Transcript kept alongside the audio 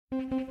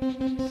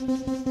This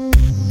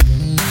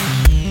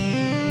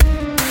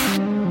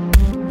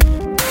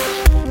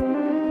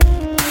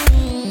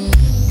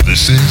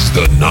is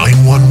the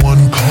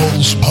 911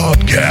 Calls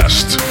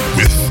podcast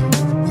with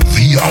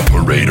the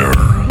operator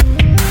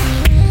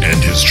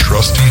and his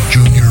trusty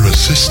junior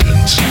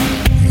assistant,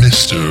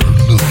 Mr.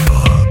 Luna.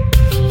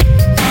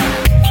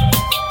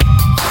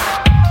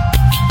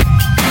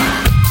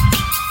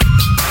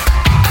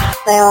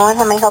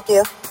 How may I help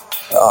you?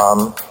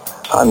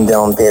 I'm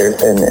Dylan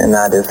Peterson, and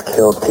I just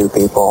killed 2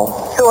 people.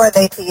 Who are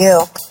they to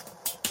you?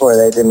 Who are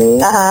they to me?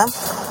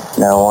 Uh-huh.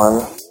 No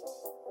one.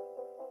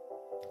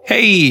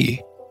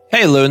 Hey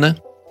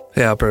Luna.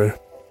 Hey Operator.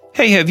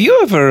 Hey, have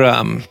you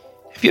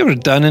ever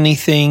done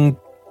anything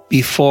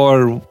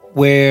before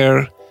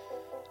where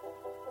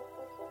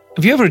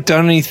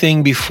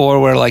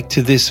like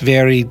to this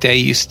very day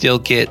you still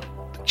get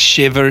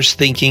shivers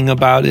thinking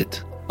about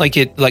it?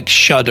 Like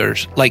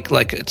shudders, like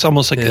it's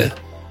almost like a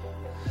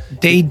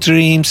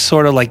daydream,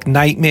 sort of like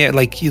nightmare.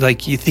 Like you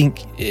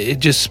think it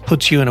just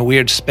puts you in a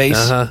weird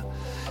space.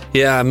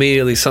 Yeah,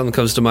 immediately something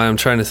comes to mind. I'm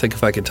trying to think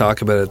if I can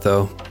talk about it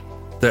though.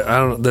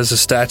 There's a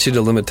statute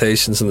of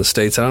limitations in the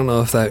States. I don't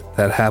know if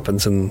that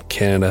happens in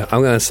Canada.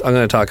 I'm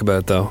gonna talk about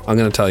it though. I'm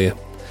gonna tell you.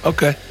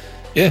 Okay.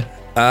 Yeah.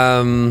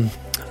 I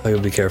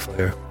gotta be careful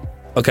here.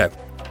 Okay.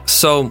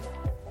 So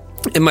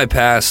in my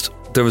past,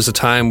 there was a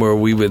time where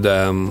we would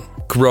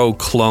grow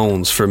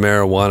clones for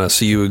marijuana.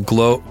 So you would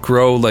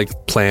grow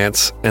like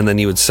plants, and then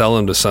you would sell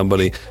them to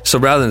somebody. So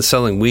rather than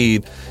selling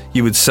weed,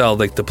 you would sell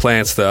like the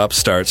plants, the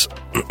upstarts,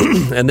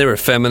 and they were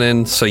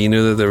feminine, so you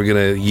knew that they were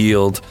going to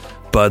yield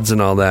buds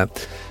and all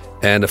that.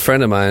 And a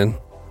friend of mine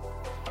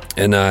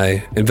and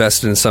I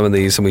invested in some of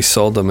these, and we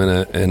sold them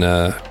in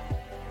a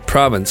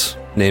province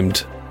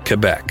named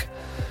Quebec.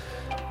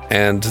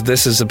 And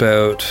this is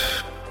about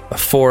a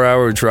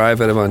 4-hour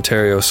drive out of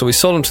Ontario. So we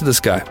sold them to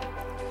this guy.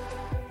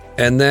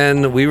 And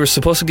then we were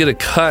supposed to get a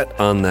cut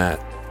on that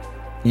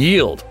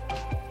yield.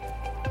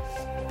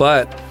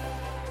 But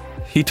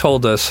he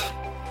told us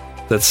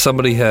that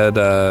somebody had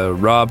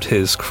robbed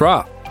his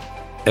crop.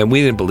 And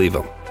we didn't believe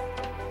him.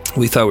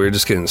 We thought we were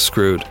just getting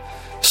screwed.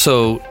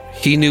 So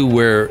he knew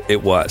where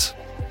it was,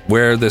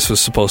 where this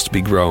was supposed to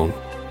be grown.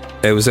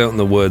 It was out in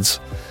the woods.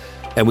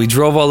 And we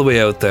drove all the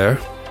way out there.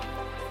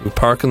 We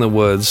park in the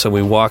woods and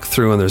we walk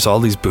through, and there's all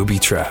these booby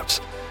traps.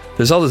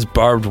 There's all this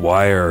barbed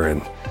wire,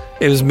 and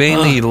it was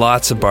mainly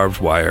lots of barbed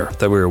wire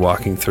that we were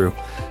walking through.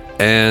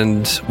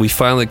 And we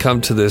finally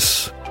come to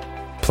this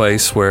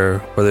place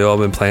where they all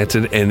been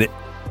planted, and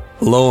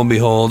lo and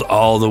behold,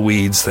 all the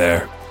weeds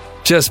there.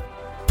 Just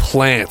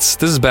plants.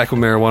 This is back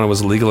when marijuana was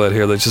illegal out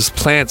here. There's just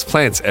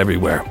plants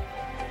everywhere.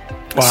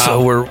 Wow.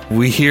 So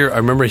I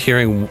remember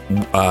hearing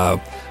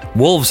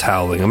wolves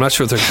howling. I'm not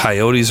sure if they're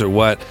coyotes or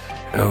what.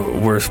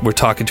 We're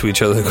talking to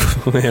each other.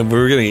 Man,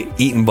 we're going to get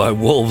eaten by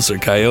wolves or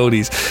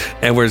coyotes,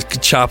 and we're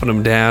chopping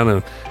them down,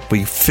 and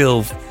we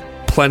fill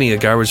plenty of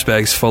garbage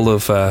bags full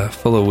of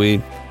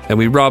weed, and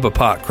we rob a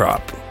pot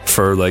crop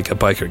for like a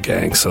biker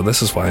gang. So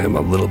this is why I'm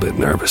a little bit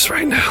nervous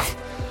right now.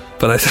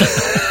 But I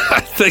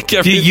think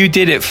you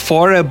did it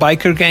for a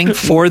biker gang,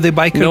 for the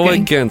biker gang? No,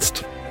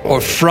 against.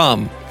 Or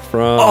from?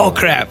 Oh,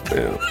 crap.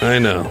 Yeah, I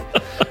know.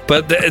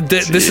 But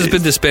this has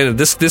been disbanded.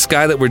 This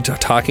guy that we're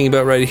talking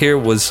about right here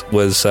was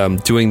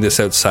doing this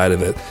outside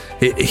of it.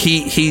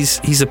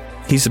 He's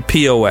a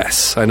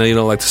POS. I know you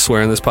don't like to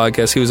swear on this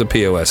podcast. He was a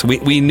POS.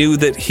 We knew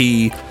that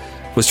he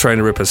was trying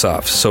to rip us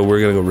off, so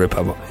we're going to go rip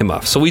him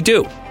off. So we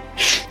do.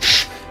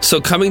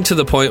 So coming to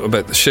the point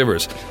about the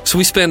shivers. So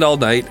we spend all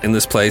night in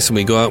this place, and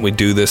we go out and we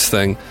do this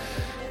thing.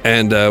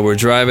 And we're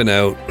driving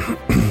out,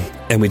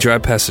 and we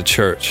drive past a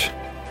church.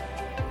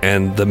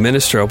 And the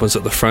minister opens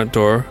up the front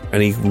door,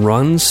 and he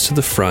runs to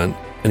the front,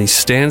 and he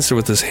stands there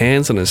with his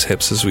hands on his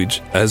hips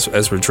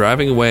as we're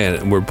driving away,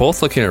 and we're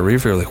both looking at our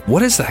rearview like,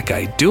 what is that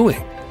guy doing?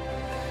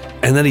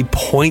 And then he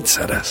points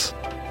at us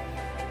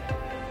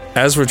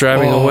as we're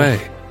driving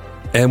away,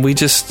 and we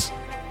just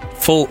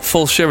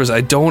full shivers.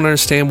 I don't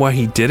understand why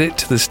he did it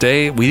to this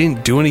day. We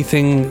didn't do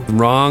anything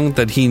wrong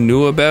that he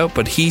knew about,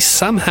 but he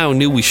somehow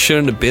knew we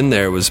shouldn't have been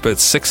there. It was about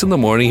 6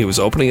 a.m. He was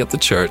opening up the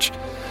church.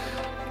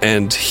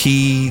 And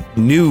he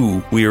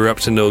knew we were up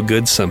to no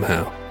good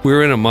somehow. We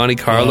were in a Monte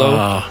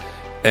Carlo,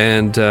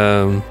 and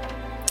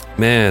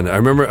man, I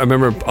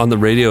remember on the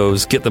radio it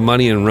was "Get the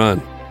Money and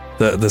Run,"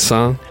 the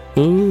song.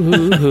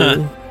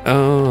 Ooh,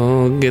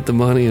 oh, get the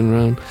money and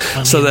run.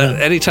 So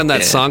that anytime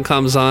that song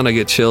comes on, I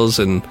get chills,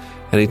 and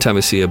anytime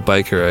I see a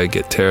biker, I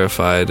get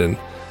terrified, and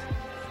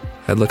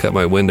I look out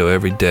my window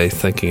every day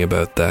thinking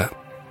about that.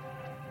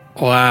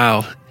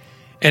 Wow!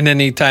 And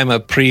anytime a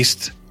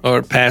priest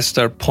or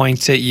pastor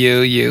points at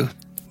you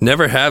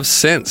never have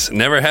since,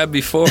 never have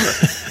before.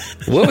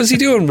 What was he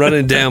doing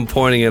running down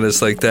pointing at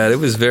us like that? It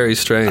was very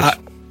strange.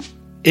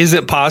 Is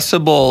it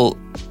possible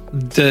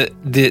that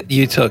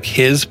you took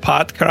his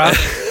pot crop?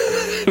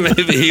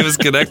 Maybe he was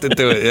connected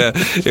to it,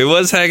 yeah. It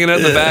was hanging out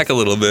in the back a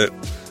little bit.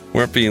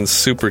 Weren't being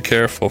super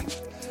careful.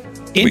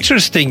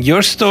 Interesting.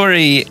 Your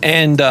story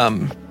and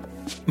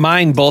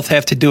mine both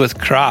have to do with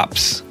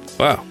crops.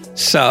 Wow.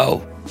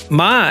 So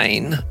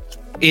mine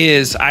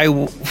is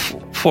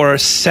for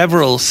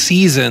several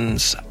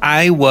seasons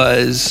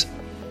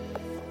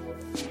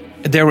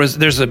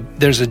there's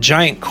a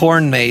giant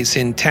corn maze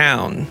in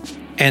town,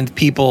 and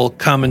people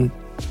come and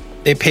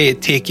they pay a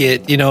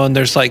ticket, and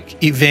there's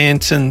like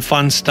events and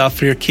fun stuff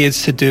for your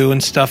kids to do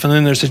and stuff. And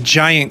then there's a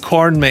giant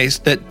corn maze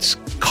that's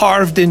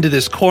carved into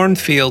this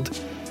cornfield,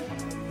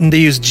 and they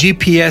use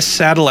GPS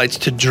satellites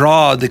to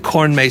draw the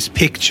corn maze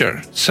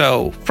picture.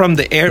 So from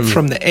the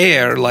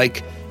air,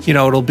 like,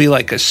 it'll be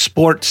like a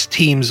sports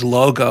team's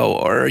logo,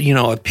 or,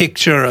 a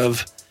picture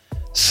of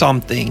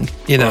something,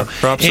 Or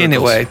crop circles.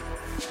 Anyway.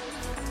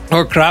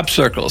 Or crop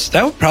circles.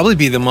 That would probably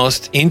be the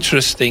most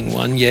interesting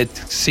one, yet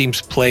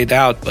seems played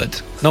out,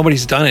 but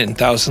nobody's done it in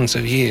thousands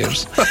of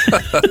years.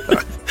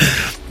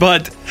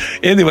 But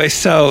anyway,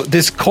 so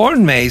this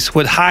corn maze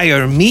would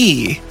hire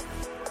me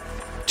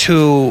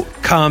to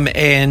come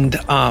and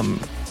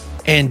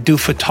do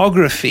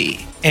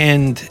photography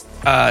and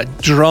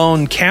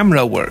drone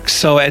camera work.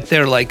 So at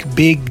their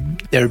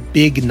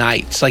big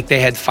nights, like they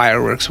had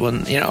fireworks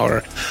one,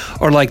 or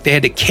like they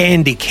had a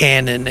candy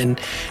cannon, and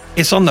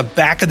it's on the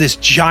back of this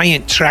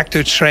giant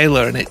tractor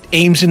trailer, and it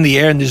aims in the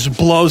air and just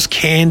blows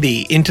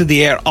candy into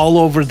the air all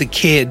over the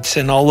kids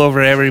and all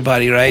over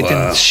everybody, right?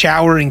 Wow. And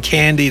showering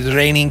candy, it's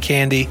raining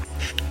candy.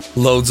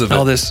 Loads of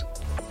all it. this.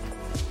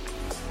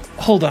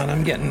 Hold on,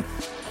 I'm getting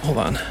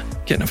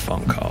a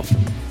phone call.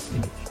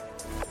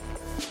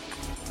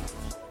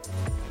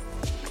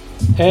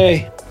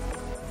 Hey.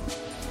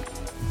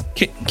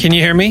 Can you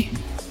hear me?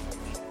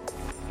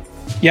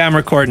 Yeah, I'm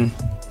recording.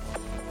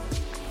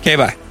 Okay,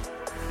 bye.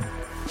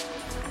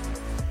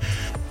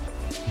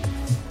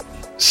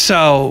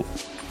 So,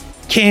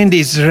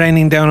 candy's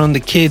raining down on the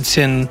kids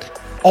and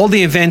all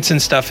the events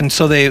and stuff, and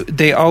so they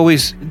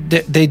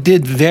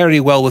did very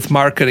well with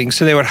marketing.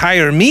 So they would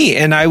hire me,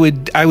 and I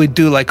would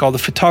do like all the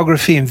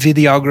photography and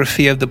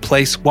videography of the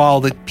place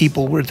while the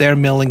people were there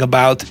milling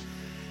about,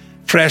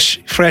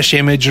 fresh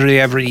imagery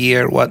every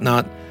year,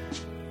 whatnot.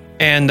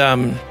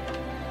 And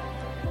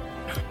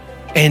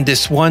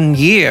this one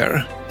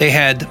year they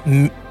had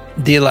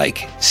the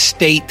like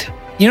state.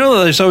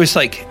 There's always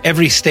like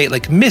every state,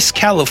 like Miss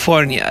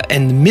California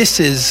and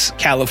Mrs.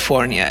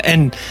 California.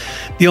 And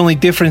the only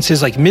difference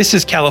is like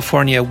Mrs.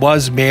 California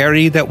was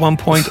married at one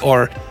point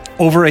or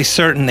over a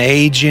certain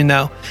age,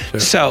 Sure.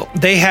 So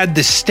they had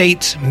the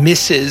state's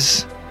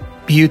Mrs.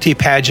 beauty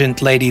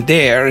pageant lady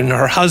there, and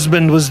her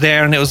husband was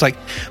there, and it was like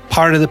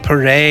part of the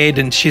parade.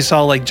 And she's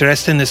all like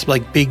dressed in this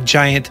like big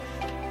giant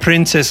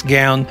princess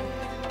gown.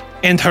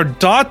 And her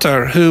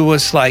daughter, who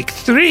was like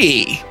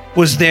 3,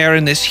 was there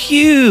in this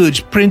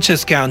huge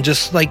princess gown,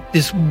 just like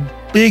this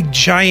big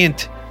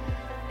giant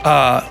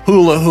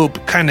hula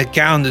hoop kind of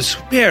gown, this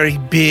very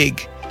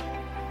big.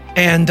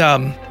 And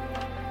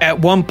at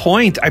one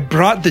point, I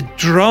brought the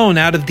drone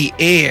out of the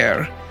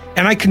air,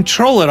 and I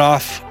control it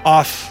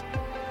off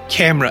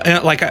camera.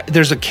 And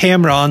there's a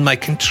camera on my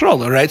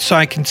controller, right? So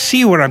I can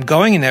see where I'm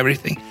going and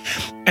everything.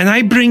 And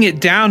I bring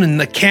it down, and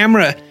the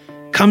camera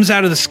comes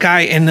out of the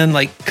sky and then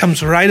like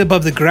comes right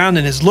above the ground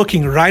and is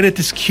looking right at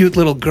this cute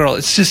little girl.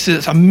 It's just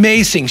this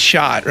amazing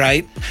shot,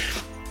 right?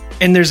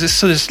 And there's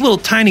this little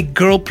tiny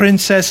girl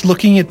princess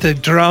looking at the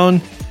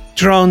drones,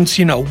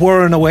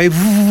 whirring away,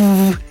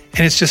 and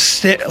it's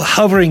just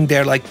hovering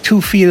there like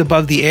 2 feet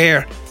above the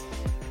air.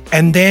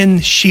 And then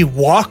she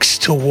walks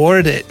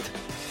toward it.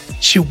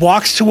 She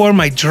walks toward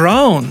my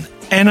drone,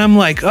 and I'm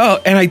like, oh,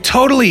 and I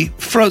totally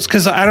froze,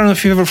 because I don't know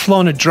if you've ever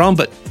flown a drone,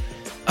 but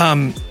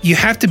you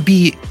have to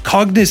be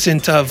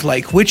cognizant of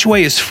like which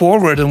way is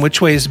forward and which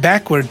way is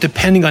backward,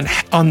 depending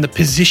on the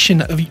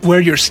position of where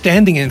you're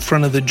standing in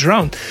front of the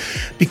drone.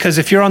 Because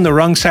if you're on the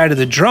wrong side of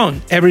the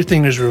drone,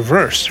 everything is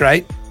reversed,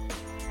 right?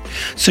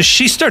 So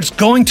she starts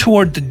going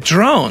toward the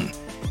drone,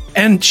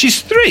 and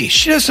she's 3.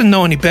 She doesn't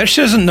know any better.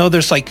 She doesn't know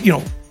there's like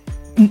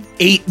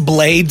 8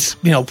 blades,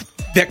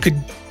 that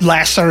could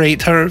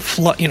lacerate her,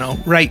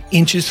 right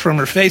inches from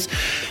her face.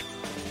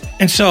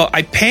 And so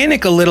I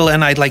panic a little,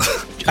 and I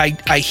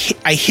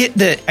hit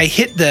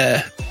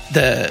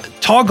the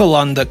toggle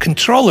on the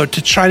controller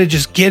to try to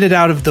just get it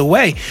out of the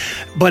way,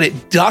 but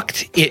it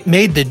ducked. It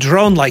made the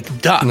drone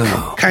like duck,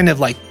 kind of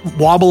like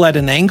wobble at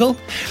an angle,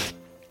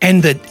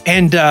 and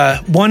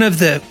one of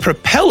the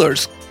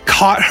propellers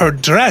caught her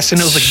dress,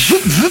 and it was like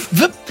vroom,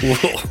 vroom,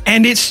 vroom.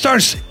 And it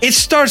starts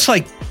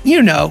like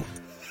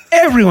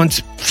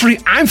everyone's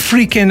I'm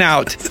freaking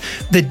out.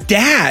 The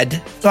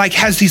dad like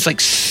has these like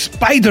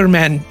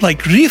Spider-Man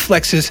like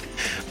reflexes,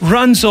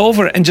 runs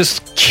over and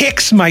just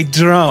kicks my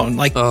drone,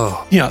 like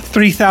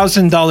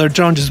 $3,000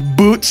 drone, just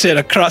boots it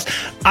across.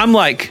 I'm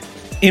like,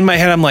 in my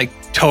head, I'm like,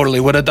 totally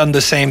would have done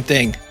the same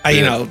thing.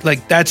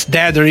 Like that's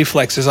dad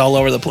reflexes all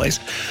over the place.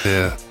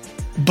 Yeah.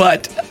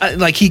 But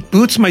like he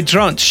boots my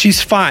drone,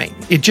 she's fine.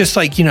 It just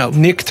like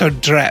nicked her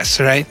dress,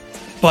 right?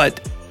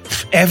 But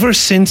ever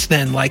since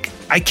then, like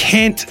I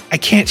can't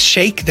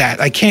shake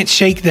that. I can't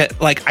shake that.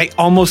 Like I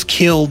almost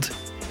killed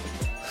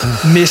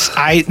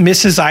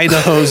Mrs.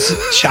 Idaho's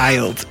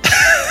child.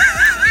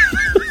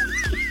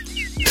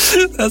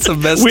 That's a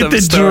messed With up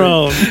the story.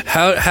 drone.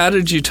 How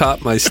did you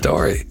top my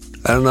story?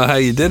 I don't know how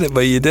you did it,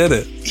 but you did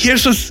it.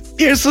 Here's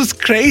what's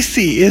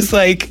crazy is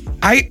like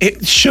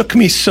it shook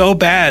me so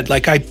bad.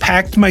 Like I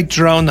packed my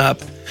drone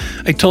up.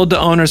 I told the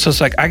owners, I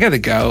was like, I gotta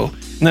go.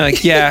 And they're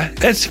like, yeah,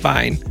 that's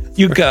fine.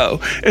 You go.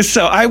 And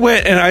so I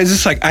went and I was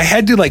just like, I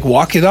had to like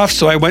walk it off.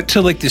 So I went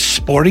to like this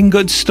sporting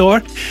goods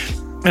store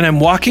and I'm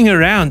walking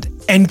around.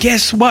 And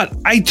guess what?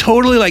 I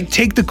totally like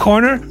take the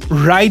corner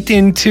right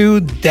into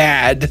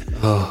Dad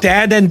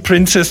and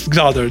Princess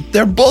daughter.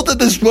 They're both at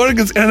the sporting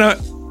goods. And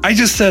I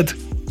just said,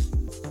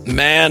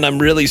 man, I'm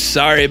really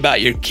sorry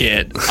about your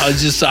kid.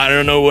 I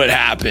don't know what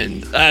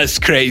happened. That's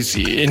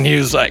crazy. And he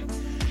was like,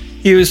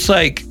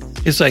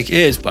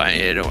 it's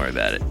fine. Don't worry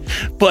about it.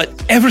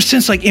 But ever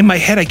since, like in my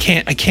head, I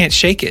can't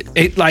shake it.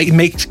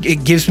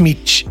 It gives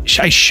me,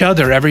 I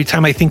shudder every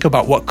time I think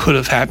about what could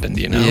have happened,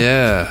 you know?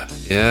 Yeah.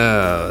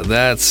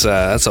 That's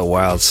a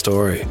wild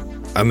story.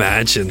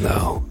 Imagine you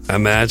had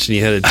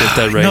to dip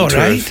that right into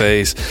her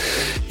face.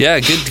 Yeah,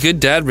 good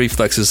dad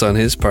reflexes on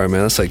his part,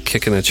 man. That's like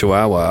kicking a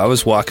chihuahua. I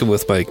was walking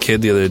with my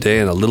kid the other day,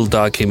 and a little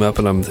dog came up,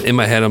 and I'm in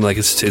my head, I'm like,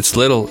 it's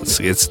little,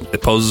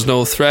 it poses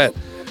no threat,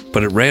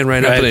 but it ran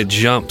right up and it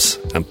jumps,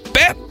 and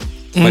bam,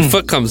 my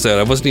foot comes out.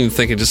 I wasn't even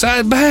thinking, just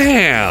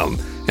bam.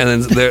 And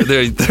then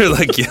they're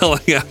like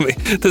yelling at me.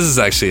 This is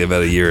actually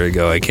about a year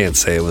ago. I can't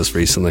say it was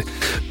recently,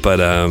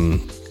 but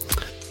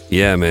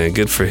yeah, man,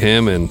 good for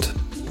him. And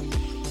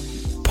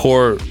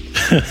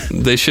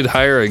they should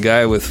hire a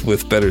guy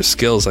with better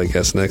skills, I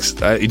guess. Next,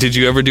 did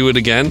you ever do it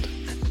again?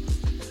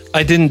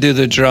 I didn't do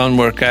the drone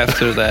work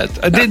after that.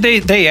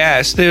 They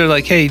asked. They were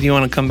like, "Hey, do you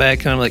want to come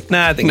back?" And I'm like,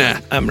 "Nah, I think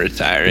I'm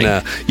retiring."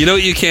 Nah. You know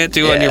what you can't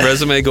do on your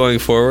resume going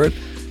forward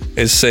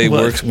is say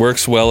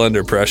works well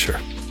under pressure,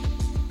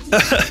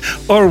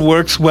 or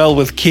works well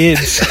with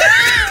kids.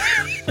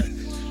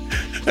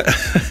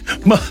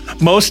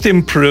 Most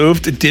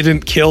improved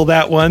didn't kill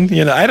that one.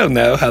 You know, I don't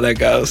know how that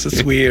goes.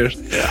 It's weird.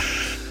 Yeah.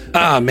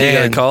 Oh man, you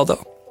got a call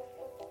though.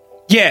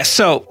 Yeah,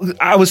 so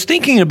I was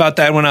thinking about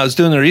that when I was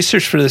doing the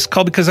research for this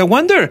call, because I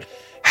wonder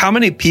how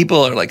many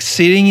people are like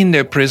sitting in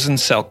their prison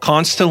cell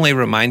constantly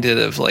reminded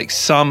of like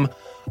some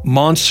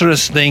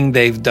monstrous thing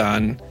they've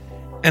done,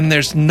 and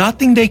there's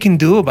nothing they can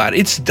do about it.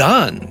 It's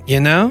done, you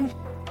know?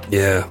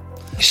 Yeah.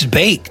 It's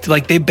baked.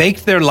 Like they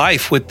baked their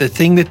life with the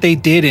thing that they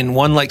did in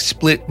one like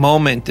split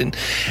moment. And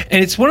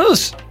it's one of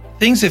those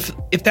things,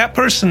 if that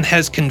person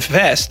has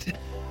confessed,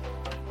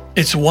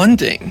 it's one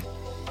thing.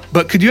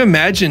 But could you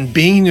imagine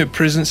being in your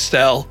prison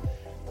cell,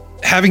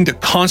 having to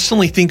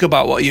constantly think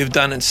about what you've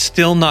done and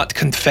still not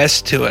confess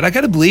to it? I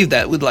got to believe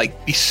that would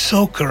like be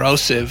so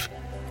corrosive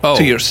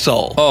to your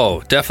soul.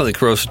 Oh, definitely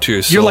corrosive to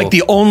your soul. You're like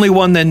the only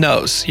one that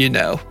knows, you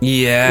know, what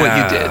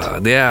you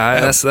did. Yeah,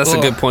 that's a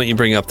good point you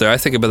bring up there. I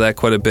think about that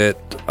quite a bit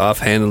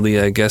offhandedly,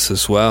 I guess,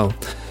 as well.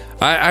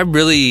 I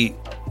really,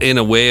 in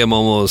a way, I'm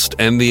almost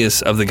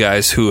envious of the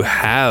guys who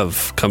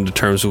have come to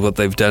terms with what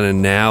they've done,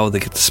 and now they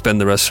get to spend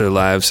the rest of their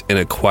lives in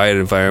a quiet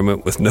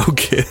environment with no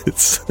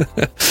kids.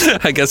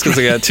 I guess because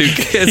I got 2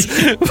 kids,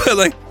 but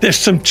like there's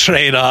some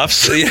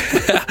trade-offs.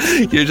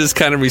 Yeah, you're just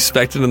kind of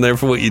respected in there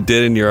for what you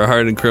did, and you're a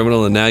hardened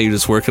criminal, and now you're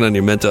just working on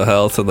your mental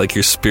health and like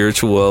your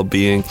spiritual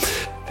well-being.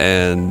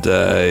 And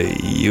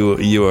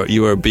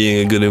you are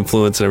being a good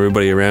influence on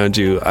everybody around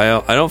you.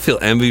 I don't feel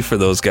envy for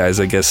those guys,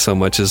 I guess, so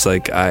much as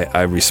like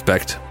I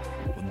respect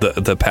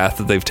the path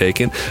that they've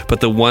taken.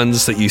 But the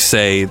ones that you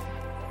say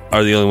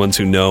are the only ones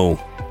who know,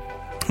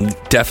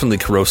 definitely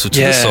corrosive to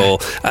the soul.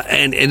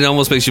 And it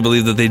almost makes you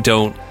believe that they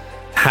don't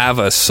have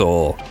a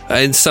soul.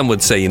 And some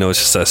would say, it's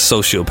just a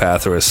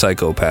sociopath or a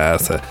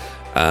psychopath.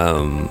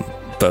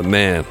 But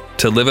man,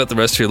 to live out the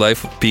rest of your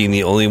life being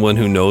the only one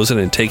who knows it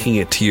and taking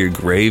it to your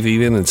grave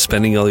even, and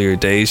spending all your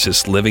days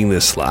just living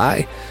this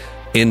lie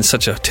in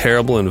such a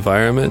terrible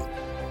environment,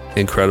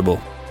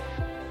 incredible.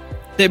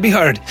 It'd be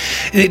hard.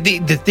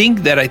 The thing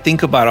that I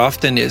think about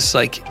often is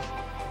like,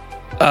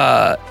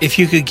 if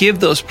you could give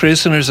those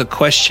prisoners a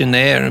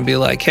questionnaire and be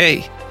like,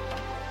 hey,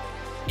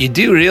 you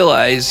do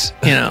realize,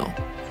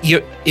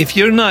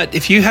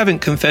 if you haven't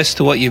confessed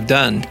to what you've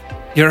done,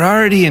 you're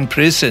already in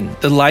prison.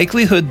 The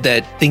likelihood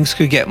that things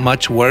could get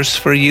much worse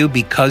for you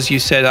because you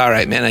said, all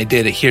right, man, I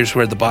did it. Here's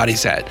where the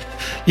body's at.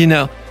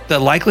 The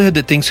likelihood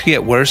that things could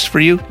get worse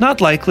for you,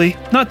 not likely,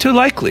 not too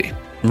likely.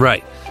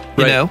 Right.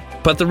 You know?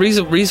 But the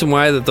reason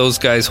why that those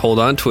guys hold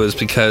on to it is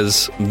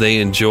because they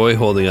enjoy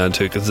holding on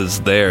to it because it's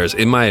theirs,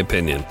 in my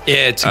opinion.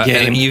 Yeah, it's a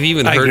game. And you've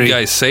even heard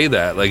guys say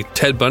that. Like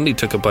Ted Bundy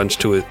took a bunch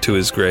to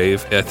his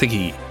grave. I think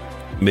he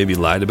maybe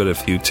lied about a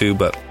few too,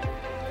 but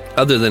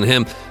other than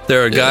him,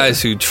 there are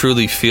guys who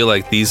truly feel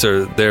like these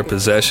are their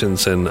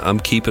possessions and I'm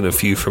keeping a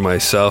few for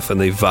myself, and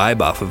they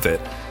vibe off of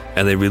it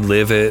and they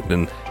relive it,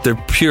 and they're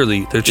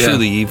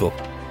truly evil.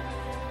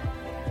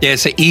 Yeah,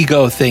 it's an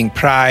ego thing,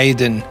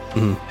 pride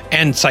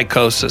and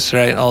psychosis,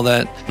 right? All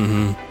that.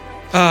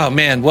 Mm-hmm. Oh,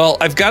 man. Well,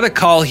 I've got a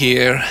call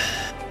here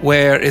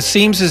where it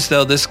seems as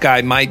though this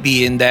guy might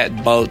be in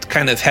that boat,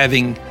 kind of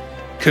having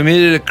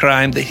committed a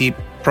crime that he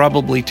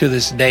probably to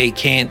this day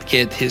can't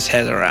get his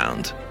head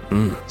around.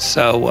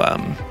 So,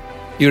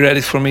 You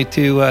ready for me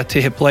to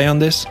hit play on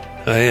this?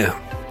 I am.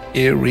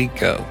 Here we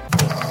go.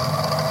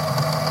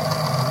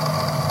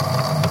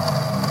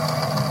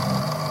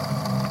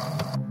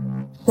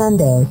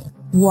 Sunday,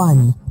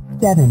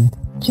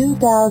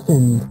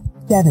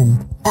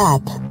 1/7/2007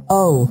 at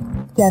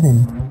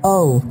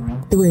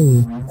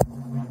 07:03.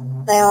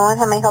 911,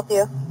 how may I help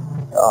you?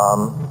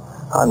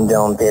 I'm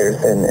Dylan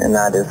Peterson, and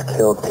I just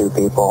killed 2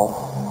 people.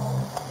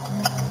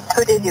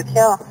 Who did you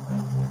kill?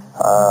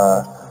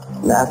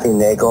 Matthew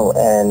Nagel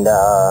and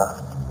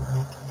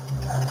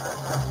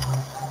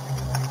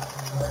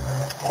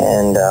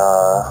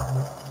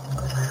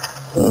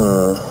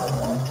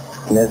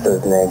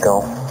Mrs.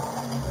 Nagel,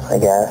 I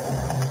guess.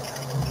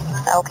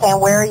 Okay,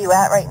 and where are you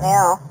at right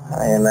now?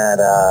 I am at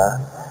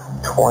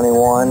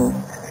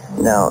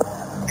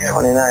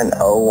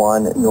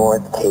 2901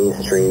 North K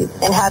Street.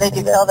 And how did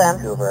you kill them?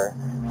 Vancouver,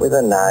 with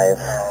a knife.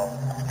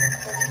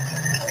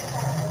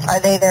 Are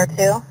they there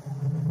too?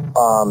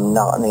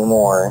 Not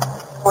anymore.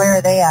 Where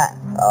are they at?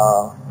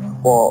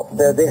 Well,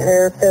 they're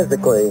here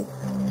physically,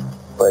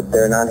 but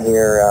they're not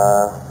here,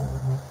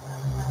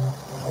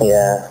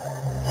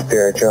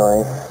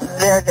 spiritually.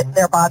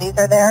 Their bodies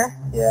are there?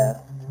 Yeah.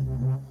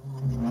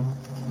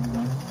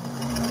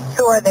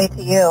 Who are they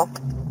to you?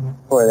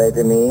 Who are they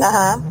to me?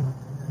 Uh-huh.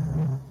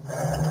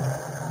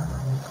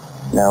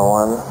 No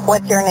one.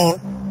 What's your name?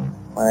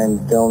 My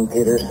name's Dylan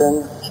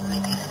Peterson.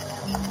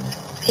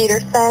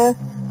 Peterson?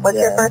 What's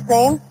your Yeah. first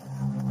name?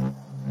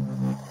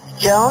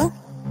 Joan?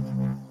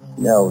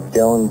 No,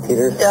 Dylan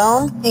Peterson.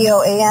 Joan?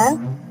 D-O-A-N?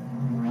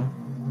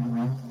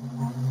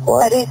 How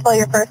What? do you spell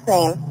your first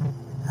name?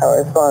 How do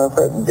I spell my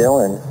first?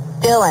 Dylan.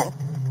 Dylan.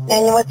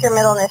 And what's your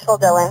middle initial,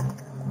 Dylan?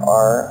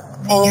 R.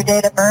 And your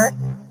date of birth?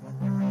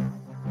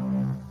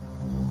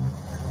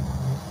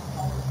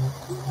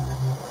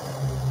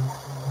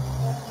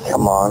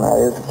 Come on, I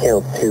just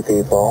killed 2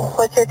 people.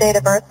 What's your date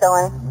of birth,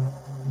 Dylan?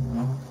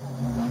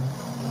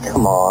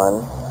 Come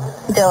on.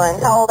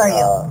 Dylan, how old are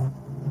you?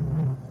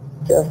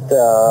 Just,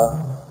 the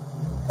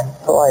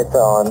lights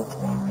on.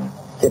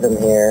 Get him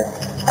here.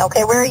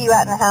 Okay, where are you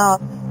at in the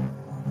house?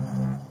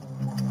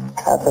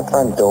 At the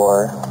front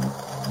door.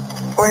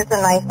 Where's the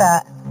knife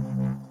at?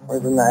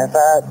 Where's the knife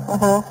at?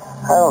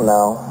 Mm-hmm. I don't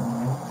know.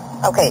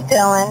 Okay,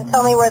 Dylan,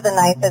 tell me where the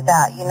knife is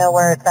at. You know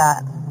where it's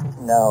at.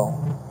 No.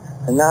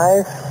 The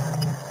knife?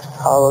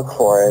 I'll look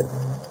for it.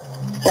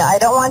 No, I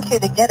don't want you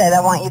to get it.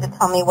 I want you to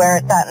tell me where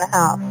it's at in the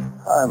house.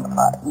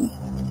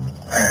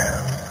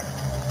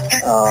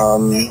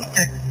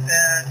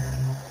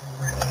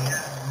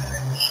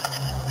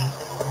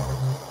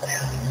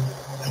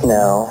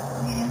 No.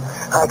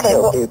 I Okay,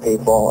 killed well- 2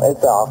 people.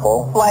 It's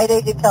awful. Why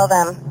did you kill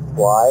them?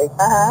 Why?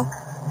 Uh-huh.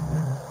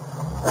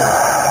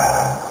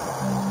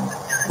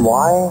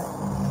 Why?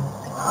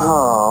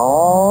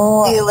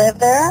 Oh. Do you live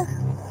there?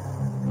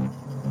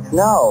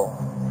 No.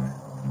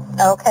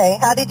 Okay,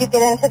 how did you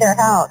get into their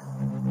house?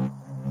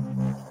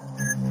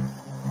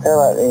 They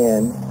let me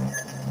in.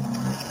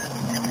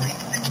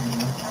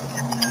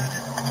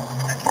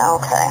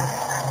 Okay.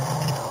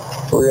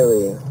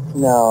 Really?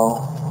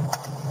 No.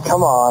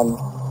 Come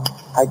on.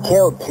 I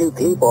killed 2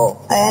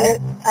 people. I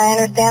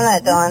understand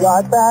that, You Dylan.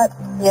 got that?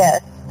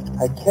 Yes.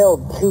 I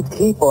killed 2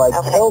 people. I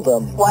Okay. killed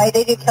them. Why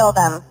did you kill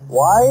them?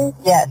 Why?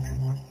 Yes.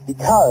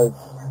 Because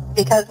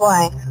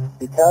Why?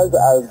 I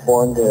was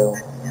born to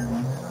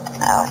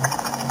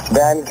Okay.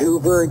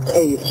 Vancouver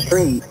K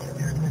Street.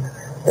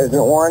 There's an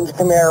orange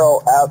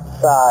Camaro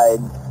outside.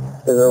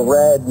 There's a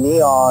red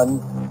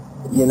neon,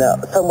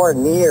 somewhere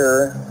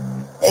near.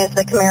 Is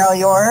the Camaro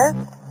yours?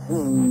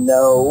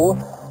 No.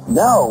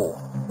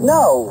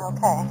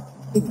 Okay.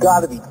 You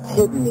gotta be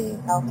kidding me.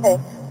 Okay.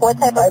 What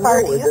type I of knew car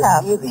it do was you this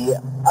have? easy.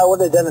 I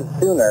would have done it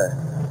sooner.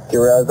 Do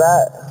you realize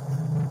that?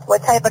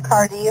 What type of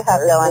car do you have,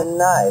 Where's the Dylan?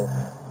 knife?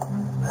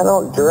 I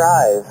don't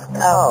drive. Okay.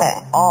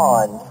 Come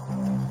on.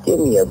 Give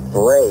me a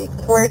break.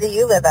 Where do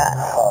you live at?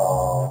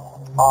 Oh,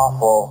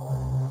 awful.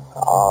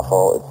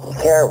 Awful.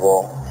 It's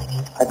terrible.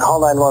 I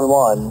called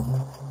 911,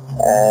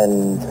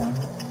 and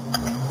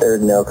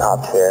there's no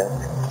cops here.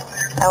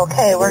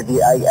 Okay,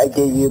 I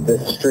gave you the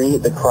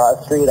street, the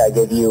cross street. I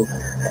gave you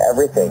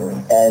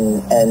everything,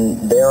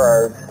 and there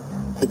are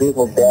 2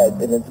 people dead,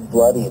 and it's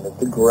bloody, and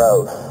it's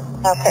gross.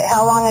 Okay,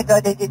 how long ago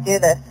did you do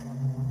this?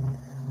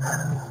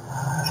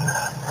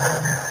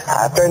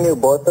 After I knew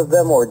both of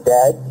them were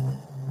dead?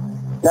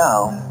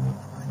 No.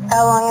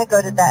 How long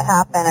ago did that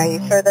happen? Are you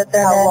sure that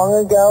they're How dead?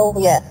 long ago?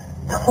 Yes.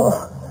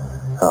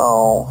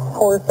 Oh,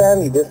 poor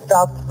Sandy just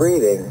stopped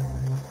breathing.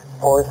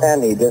 Poor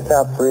Sandy just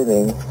stopped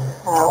breathing.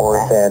 Poor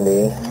Okay.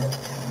 Sandy.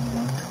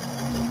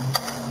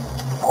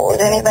 Poor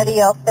Is anybody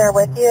else there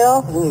with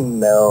you? Sandy.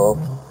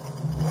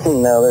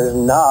 No, there's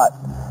not.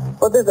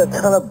 But there's a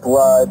ton of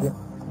blood.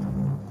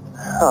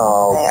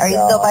 Oh, Okay, are you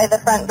God. still by the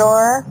front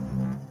door?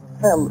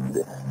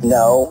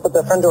 No, but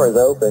the front door is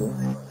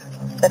open.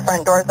 The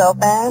front door's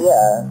open?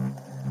 Yeah.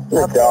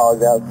 The Okay.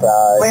 dog's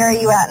outside. Where are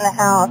you at in the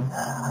house?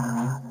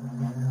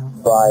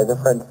 By the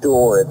front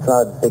door. It's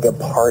not a big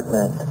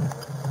apartment.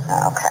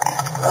 Okay.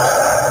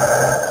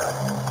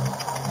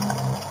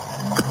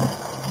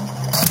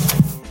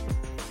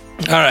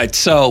 All right,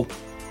 so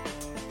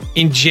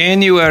in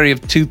January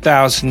of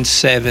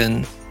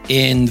 2007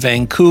 in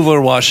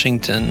Vancouver,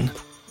 Washington,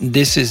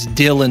 this is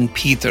Dylan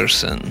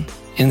Peterson,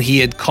 and he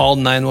had called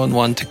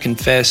 911 to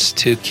confess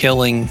to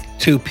killing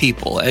 2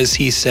 people, as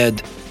he said,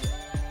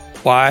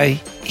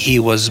 why he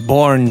was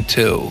born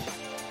to.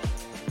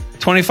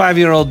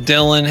 25-year-old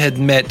Dylan had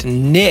met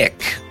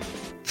Nick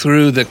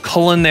through the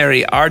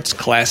culinary arts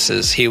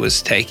classes he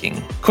was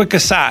taking. Quick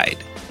aside,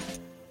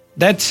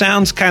 that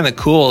sounds kind of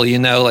cool, you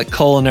know, like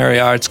culinary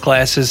arts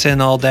classes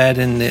and all that,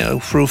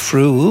 and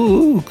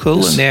frou-frou,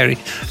 culinary.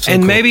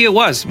 And cool. Maybe it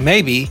was,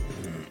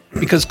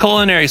 because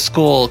culinary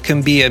school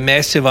can be a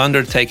massive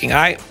undertaking.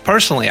 I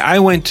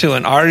went to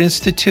an art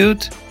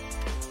institute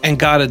and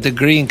got a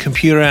degree in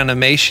computer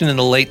animation in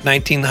the late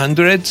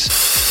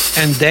 1900s,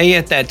 and they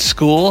at that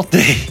school,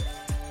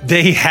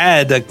 they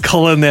had a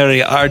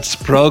culinary arts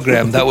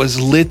program that was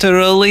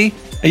literally...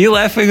 Are you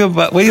laughing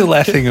about? What are you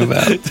laughing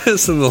about?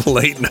 This in the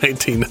late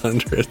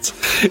 1900s.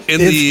 In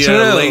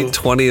the late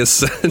 20th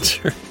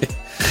century.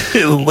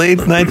 Late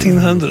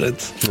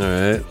 1900s.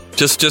 All right.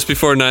 Just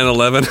before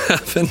 9/11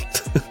 happened?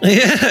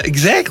 Yeah,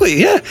 exactly.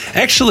 Yeah.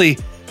 Actually,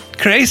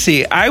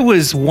 crazy. I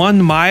was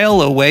 1 mile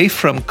away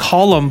from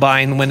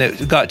Columbine when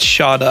it got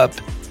shot up.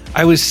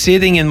 I was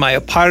sitting in my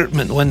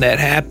apartment when that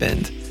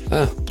happened.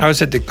 Oh. I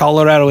was at the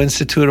Colorado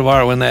Institute of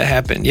Art when that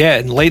happened. Yeah,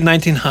 in late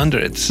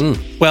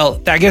 1900s.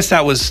 Well, I guess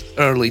that was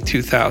early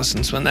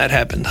 2000s when that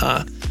happened,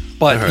 huh?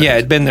 But yeah,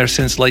 it'd been there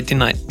since late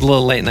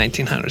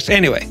 1900s.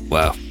 Anyway.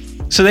 Wow.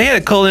 So they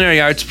had a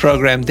culinary arts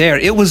program there.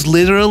 It was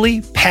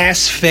literally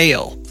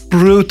pass-fail.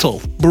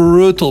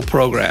 Brutal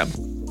program.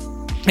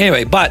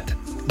 Anyway, but.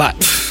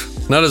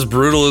 Not as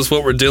brutal as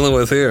what we're dealing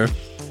with here.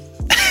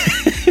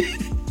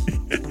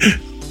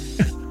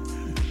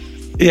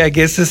 Yeah, I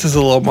guess this is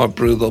a little more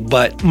brutal,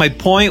 but my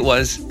point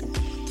was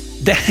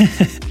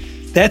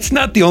that's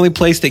not the only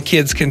place that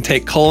kids can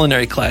take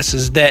culinary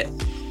classes. That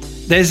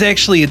there's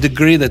actually a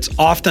degree that's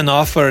often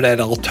offered at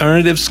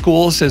alternative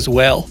schools as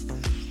well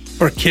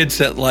for kids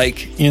that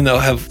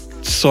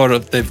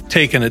they've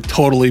taken a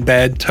totally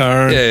bad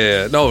turn.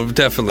 Yeah. No,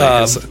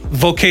 definitely.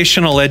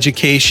 Vocational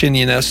education,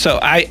 So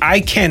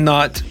I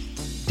cannot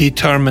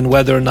determine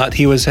whether or not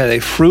he was at a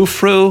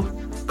frou-frou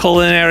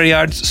culinary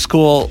arts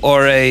school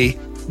or a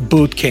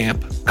boot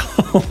camp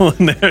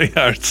culinary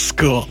arts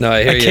school. No,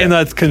 I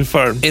cannot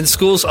confirm. In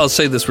schools, I'll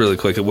say this really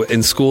quick.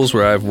 In schools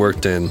where I've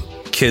worked in,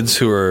 kids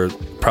who are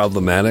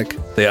problematic,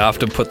 they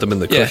often put them in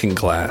the cooking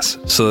class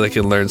so they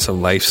can learn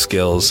some life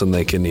skills and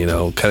they can,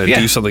 kind of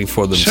do something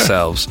for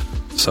themselves.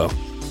 Sure. So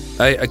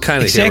I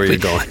kind of hear where you're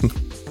going.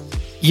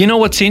 You know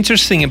what's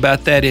interesting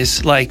about that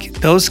is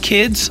those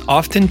kids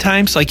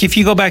oftentimes, if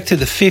you go back to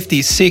the 50s,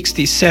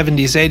 60s,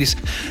 70s, 80s,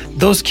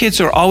 those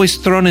kids are always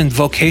thrown in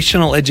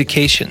vocational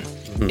education.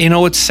 You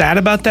know what's sad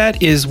about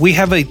that is we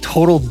have a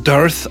total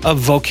dearth of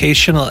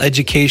vocational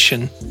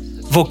education,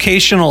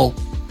 vocational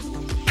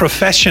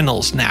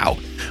professionals now.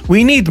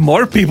 We need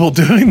more people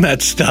doing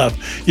that stuff.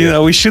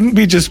 We shouldn't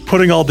be just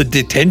putting all the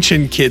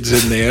detention kids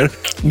in there.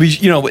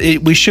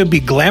 We should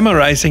be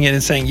glamorizing it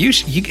and saying,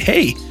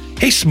 hey,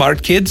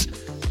 smart kids,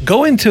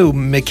 go into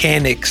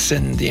mechanics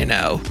and,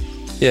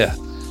 Yeah.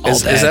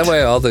 Is that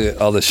why all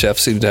the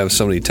chefs seem to have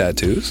so many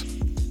tattoos?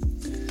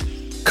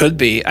 Could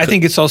be. I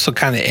think it's also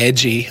kind of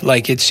edgy.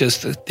 It's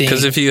just a thing.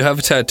 Because if you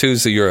have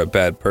tattoos, you're a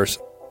bad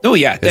person. Oh,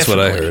 yeah, that's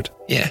definitely. What I heard.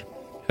 Yeah.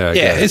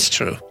 It's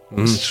true.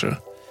 It's true.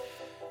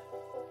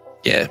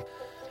 Yeah.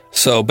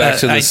 So back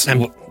to this.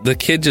 The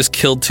kid just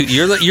killed 2.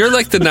 You're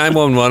like the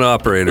 911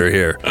 operator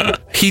here.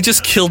 He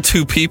just killed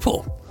 2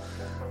 people.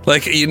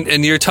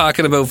 And you're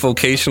talking about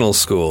vocational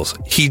schools.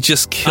 He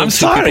just killed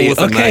 2 people with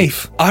a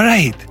knife. All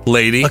right.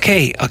 Lady.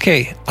 Okay.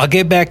 I'll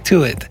get back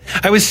to it.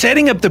 I was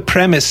setting up the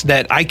premise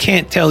that I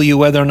can't tell you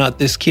whether or not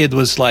this kid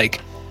was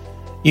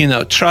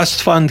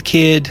trust fund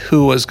kid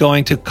who was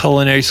going to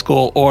culinary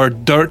school or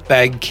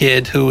dirtbag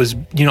kid who was,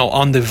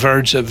 on the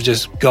verge of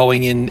just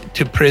going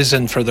into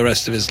prison for the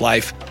rest of his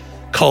life.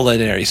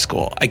 Culinary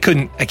school. I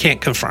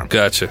can't confirm.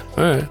 Gotcha.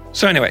 All right.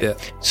 So anyway,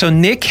 so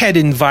Nick had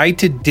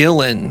invited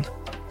Dylan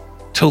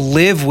to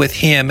live with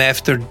him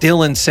after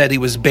Dylan said he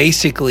was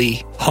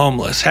basically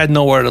homeless, had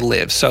nowhere to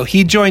live. So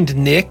he joined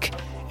Nick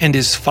and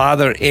his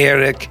father,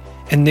 Eric,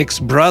 and Nick's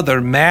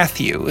brother,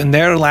 Matthew, and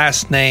their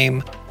last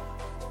name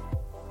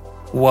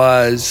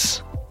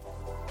was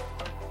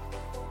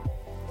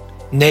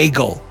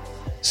Nagel.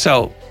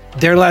 So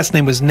their last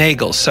name was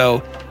Nagel.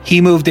 So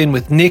he moved in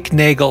with Nick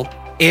Nagel,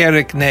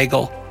 Eric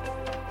Nagel,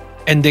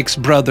 and Nick's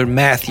brother,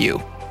 Matthew.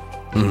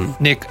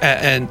 Nick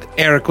and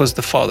Eric was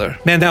the father.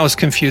 Man, that was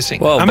confusing.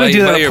 Well, I'm going to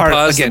do that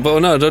part again. Well,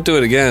 no, don't do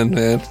it again,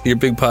 man. Your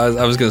big pause.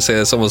 I was going to say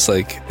that's almost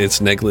like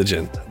it's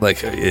negligent.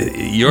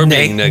 You're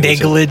being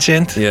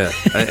negligent. Yeah,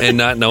 and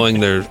not knowing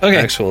their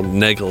actual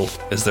Nagel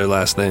is their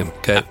last name.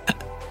 Okay.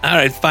 All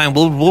right, fine.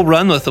 We'll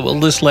run with it.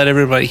 We'll just let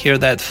everybody hear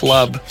that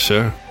flub.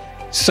 Sure.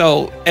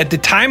 So at the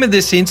time of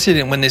this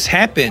incident, when this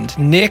happened,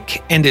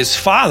 Nick and his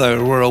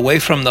father were away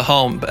from the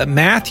home.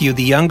 Matthew,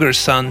 the younger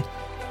son,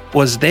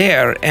 was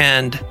there,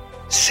 and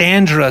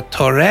Sandra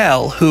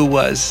Torrell, who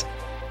was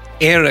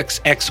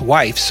Eric's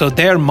ex-wife, so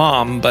their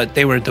mom, but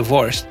they were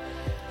divorced.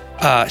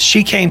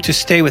 She came to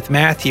stay with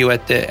Matthew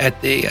at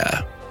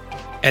the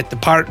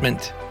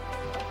apartment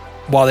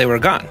while they were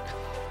gone.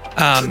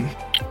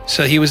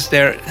 So he was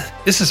there.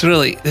 This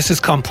is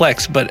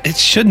complex, but it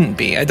shouldn't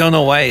be. I don't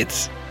know why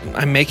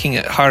I'm making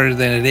it harder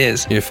than it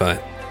is. You're fine.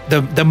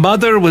 The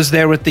mother was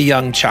there with the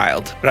young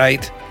child,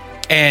 right?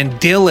 And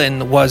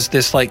Dylan was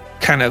this like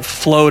kind of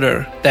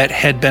floater that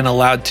had been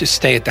allowed to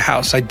stay at the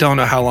house. I don't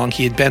know how long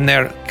he had been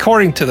there.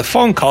 According to the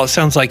phone call, it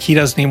sounds like he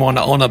doesn't even want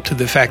to own up to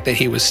the fact that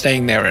he was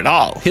staying there at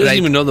all. He doesn't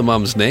even know the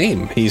mom's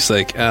name. He's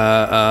like,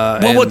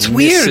 well, what's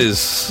weird?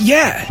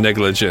 Mrs.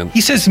 Negligent.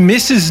 He says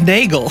Mrs.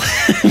 Nagel.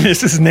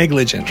 Mrs.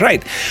 Negligent,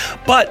 right.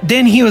 But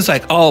then he was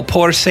like, oh,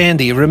 poor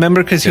Sandy.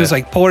 Remember? Because he was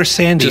like, poor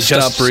Sandy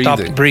just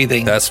stopped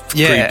breathing. That's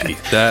creepy.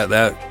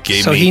 That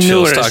gave so me he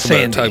chills. Knew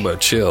her Talking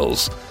about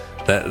chills.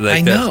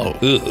 I know.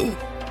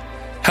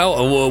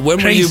 How?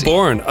 When were you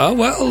born? Oh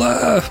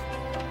well,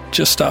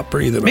 just stop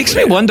breathing. Makes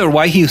me wonder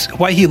why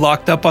he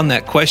locked up on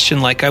that question.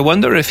 Like, I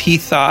wonder if he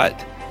thought,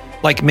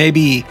 like,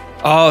 maybe,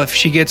 if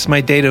she gets my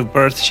date of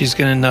birth, she's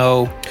gonna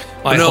know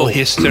my whole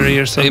history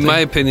or something. In my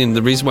opinion,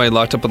 the reason why he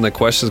locked up on that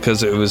question is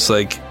because it was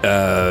like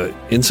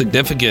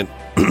insignificant,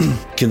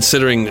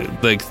 considering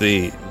like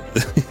the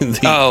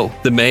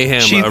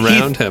mayhem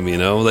around him, you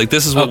know? Like,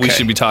 this is what we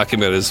should be talking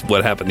about, is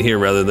what happened here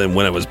rather than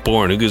when I was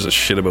born. Who gives a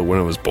shit about when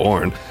I was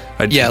born?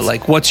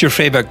 Like, what's your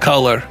favorite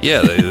color?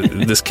 Yeah,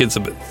 this kid's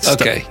a bit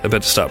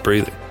to stop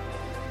breathing.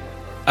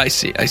 I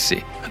see.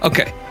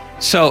 Okay,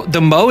 so the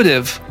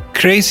motive,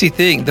 crazy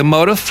thing, the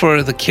motive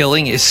for the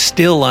killing is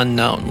still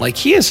unknown. Like,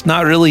 he has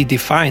not really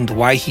defined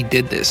why he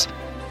did this.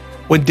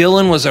 When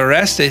Dylan was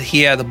arrested,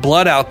 he had a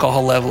blood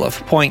alcohol level of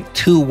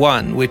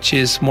 0.21, which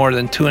is more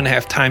than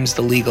 2.5 times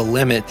the legal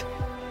limit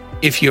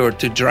if you were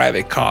to drive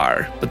a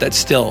car. But that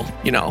still,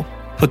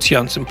 puts you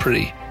on some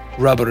pretty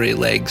rubbery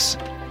legs.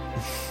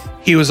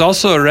 He was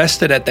also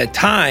arrested at that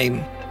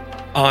time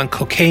on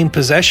cocaine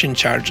possession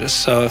charges.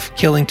 So if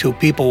killing 2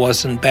 people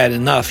wasn't bad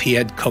enough, he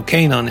had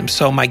cocaine on him.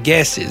 So my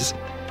guess is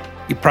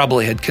he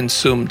probably had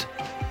consumed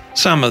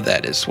some of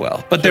that as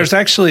well. But there's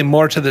actually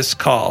more to this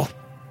call.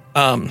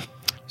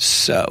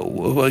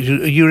 So, are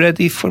you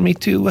ready for me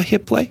to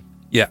hit play?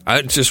 Yeah,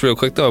 just real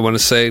quick though, I want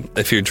to say,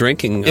 if you're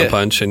drinking a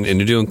bunch and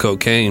you're doing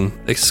cocaine,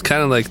 it's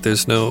kind of like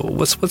there's no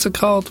what's it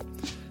called?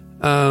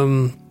 I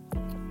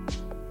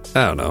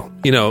don't know.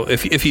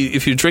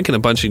 If you're drinking a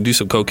bunch and you do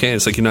some cocaine,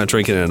 it's like you're not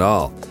drinking it at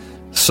all.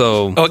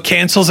 So it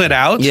cancels it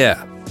out.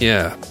 Yeah.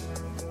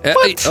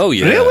 What? Oh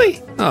yeah. Really?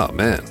 Oh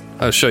man,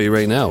 I'll show you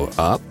right now.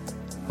 Hold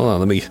on,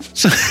 let me.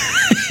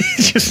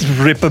 Just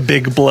rip a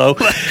big blow.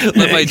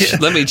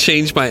 let me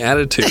change my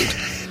attitude.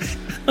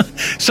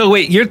 So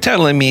wait, you're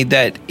telling me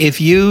that if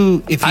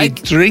you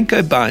drink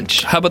a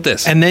bunch, how about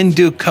this, and then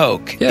do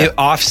coke, it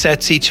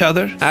offsets each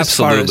other?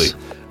 Absolutely.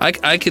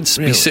 I could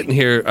be sitting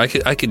here. I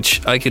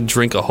could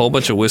drink a whole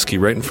bunch of whiskey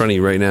right in front of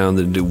you right now, and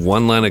then do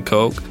one line of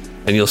coke,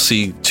 and you'll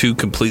see 2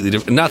 completely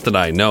different. Not that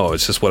I know,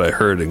 it's just what I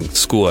heard in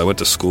school. I went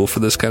to school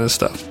for this kind of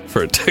stuff,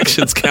 for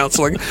addictions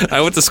counseling.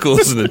 I went to school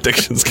as an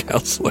addictions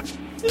counselor.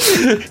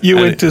 You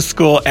went to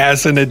school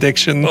as an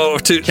addiction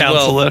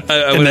counselor?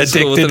 Well, I went to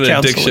school with an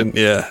addiction.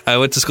 Yeah, I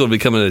went to school to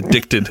become an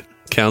addicted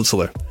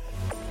counselor.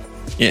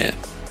 Yeah.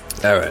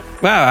 All right.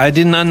 Wow, I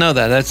did not know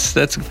that. That's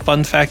a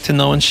fun fact to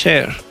know and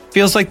share.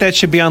 Feels like that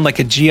should be on like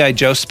a G.I.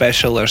 Joe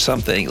special or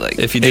something. Like,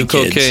 if you do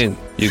cocaine,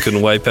 you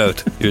can wipe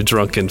out your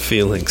drunken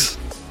feelings.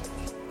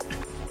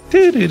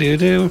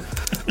 Do-do-do-do.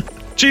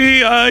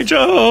 G.I.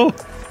 Joe.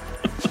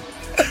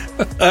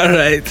 All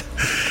right.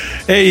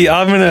 Hey,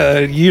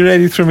 you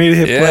ready for me to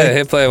hit play? Yeah,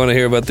 hit play. I want to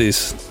hear about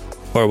these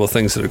horrible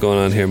things that are going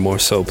on here more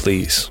so,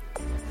 please.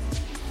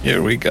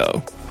 Here we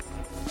go.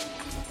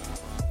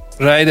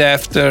 Right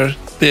after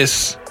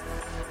this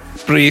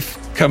brief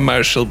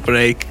commercial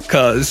break,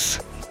 cause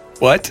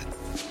what?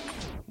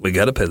 We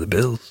gotta pay the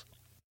bills.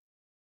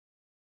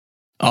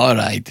 All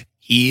right,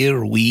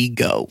 here we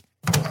go.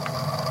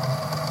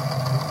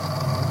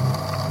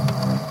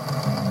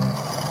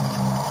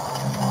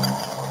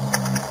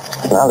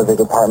 Not a big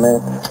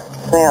apartment.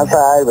 Sitting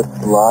outside with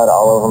blood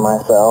all over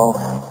myself.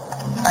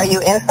 Are you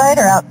inside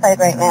or outside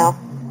right now?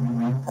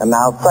 I'm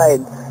outside.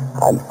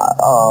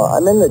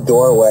 I'm in the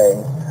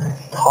doorway,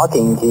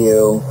 talking to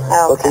you,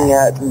 looking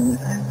at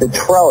the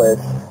trellis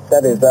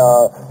that is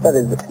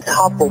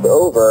toppled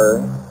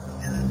over.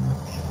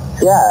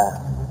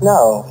 Yeah,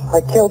 no, I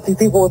killed 2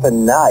 people with a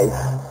knife.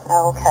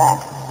 Okay.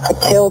 I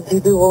killed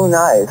 2 people with a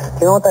knife. Do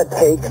you know what that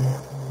takes?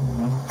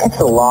 It takes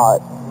a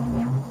lot.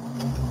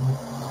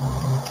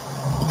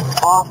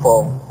 It's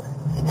awful.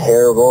 It's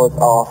terrible. It's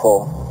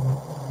awful.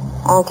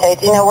 Okay,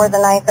 do you know where the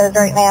knife is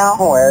right now?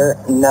 Where?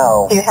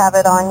 No. Do you have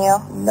it on you?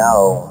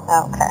 No.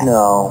 Okay.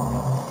 No.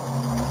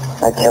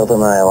 I killed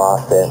him and I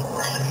lost it.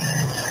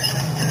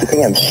 You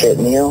think I'm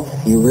shitting you?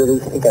 You really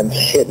think I'm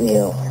shitting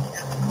you?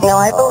 No,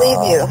 I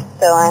believe you,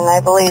 Dylan. I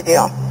believe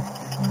you.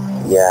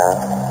 Yeah.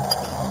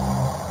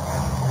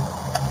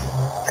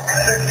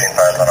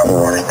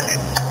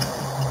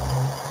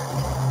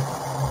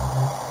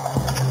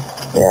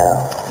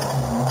 Yeah.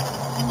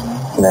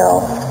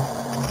 No.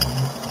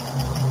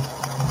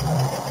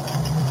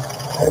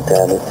 Your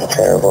dad is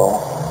terrible.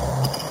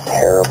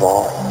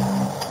 Terrible.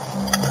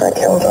 I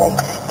killed him.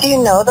 Do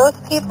you know those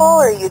people,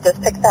 or you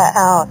just picked that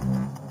house?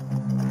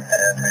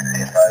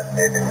 65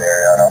 David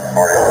Mariano,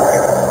 40.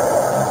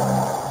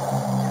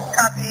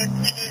 Copy.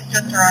 TV's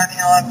just arriving.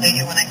 I'll update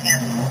you when I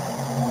can.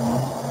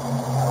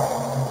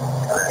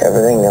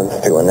 Everything comes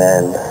to an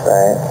end,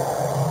 right?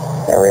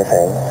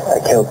 Everything. I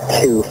killed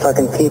 2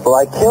 fucking people.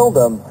 I killed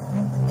them.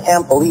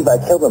 Can't believe I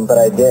killed them, but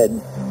I did.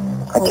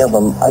 I killed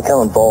them. I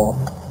killed them both.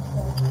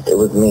 It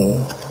was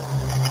me.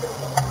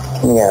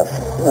 Yeah,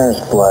 there's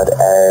blood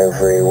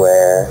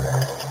everywhere.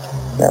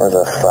 There was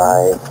a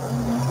fight.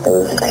 It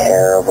was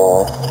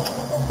terrible.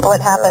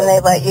 What happened?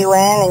 They let you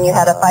in and you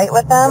had a fight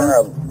with them?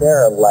 There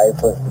are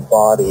lifeless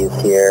bodies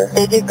here.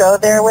 Did you go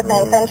there with the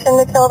intention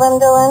to kill them,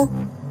 Dylan?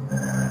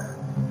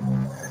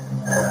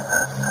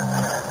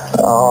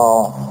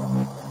 Oh.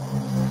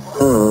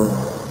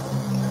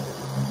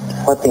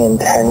 What the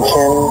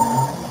intention?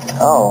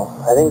 Oh,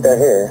 I think they're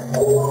here.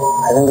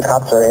 I think the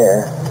cops are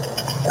here.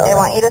 They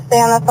want you to stay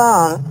on the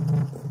phone.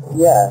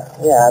 Yeah,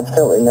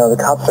 absolutely. No, the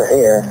cops are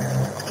here.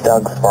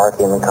 Doug's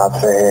barking, the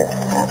cops are here.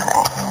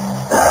 Okay.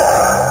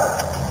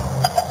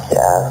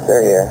 Yeah,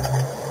 they're here.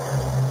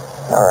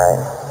 All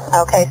right.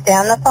 Okay, stay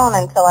on the phone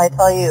until I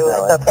tell you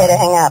it's okay to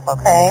hang up,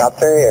 okay? The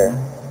cops are here.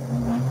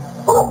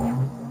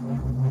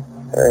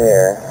 They're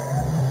here.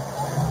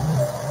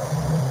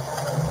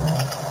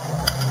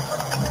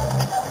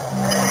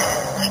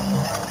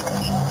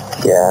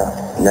 Yeah,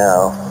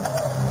 no.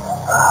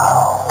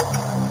 Oh.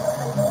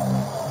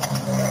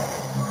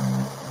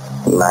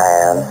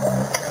 Man.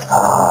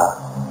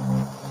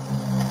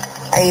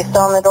 Are you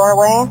still in the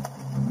doorway?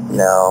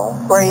 No.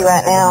 Where are you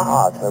at now?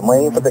 Cops. I'm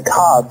waiting for the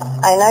cops.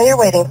 I know you're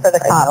waiting for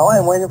the I cops. know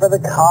I'm waiting for the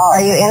cops.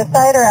 Are you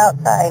inside or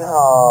outside?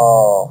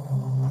 Oh.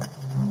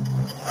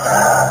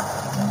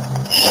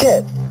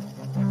 Shit.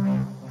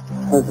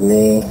 It was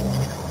me.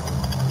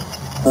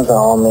 It was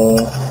all me.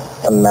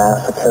 A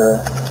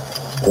massacre.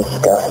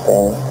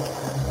 Disgusting.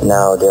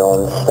 No,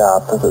 Dylan,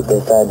 stop. That's what they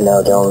said.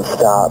 No, Dylan,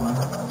 stop.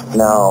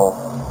 No.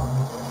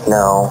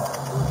 No.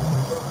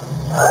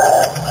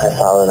 I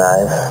saw the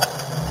knife.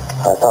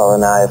 I saw the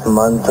knife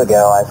months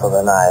ago. I saw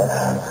the knife.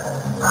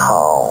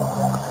 Oh.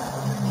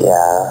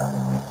 Yeah.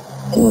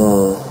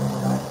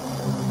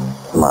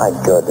 My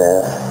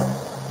goodness.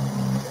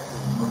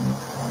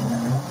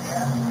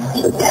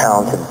 He's a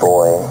talented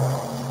boy.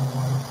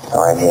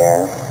 Right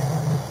here.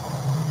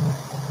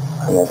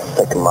 And his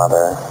sick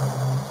mother.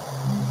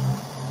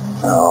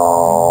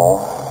 Oh.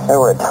 There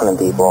were a ton of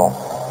people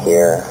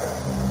here.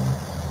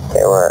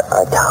 There were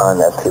a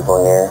ton of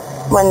people here.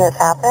 When this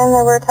happened,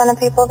 there were a ton of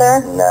people there?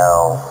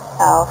 No.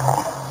 Oh,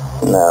 okay.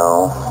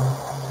 No.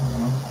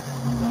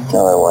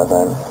 No, there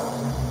wasn't.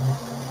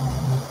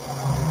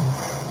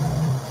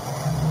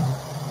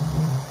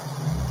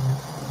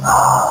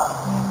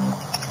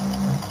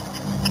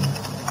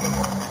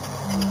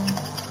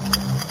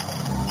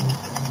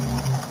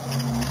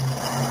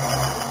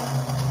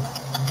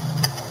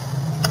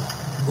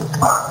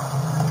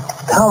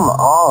 Come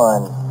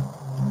on.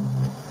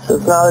 This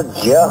is not a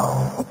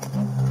joke.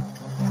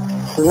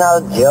 This is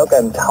not a joke.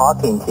 I'm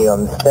talking to you.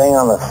 I'm staying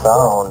on the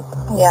phone.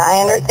 Yeah,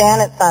 I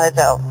understand it's not a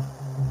joke.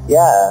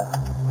 Yeah.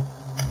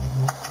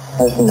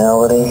 There's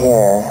nobody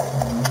here.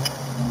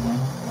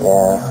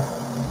 Yeah.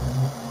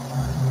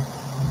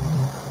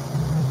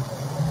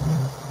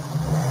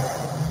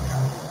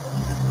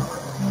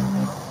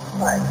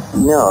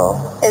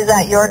 No. Is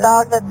that your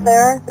dog that's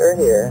there? They're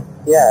here.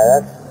 Yeah,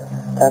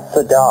 that's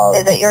the dog.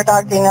 Is it your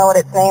dog? Do you know what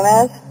its name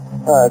is?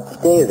 It's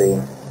Daisy.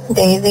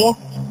 Daisy?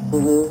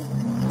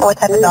 Mm-hmm. What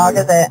type of dog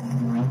is it?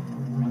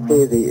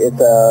 Daisy.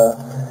 It's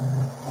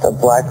a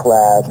black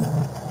lab.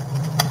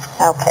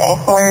 Okay.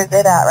 Where is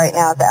it at right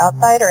now? Is it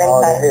outside or Oh,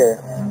 inside? they're here.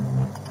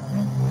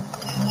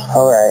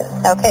 All right.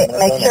 Okay,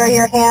 make sure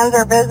your hands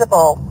are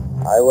visible.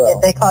 I will. If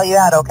they call you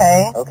out,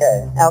 okay?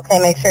 Okay. Okay,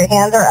 make sure your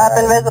hands are up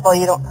and visible.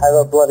 You don't. I have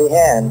a bloody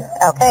hand.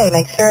 Okay,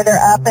 make sure they're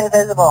up and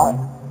visible.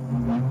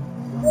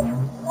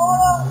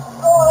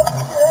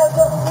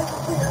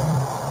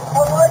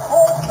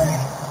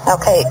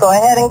 Okay, go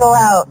ahead and go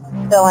out,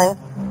 Dylan.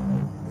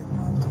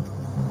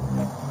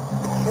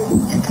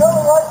 Keep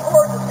coming right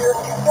towards us here.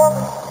 Keep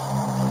coming.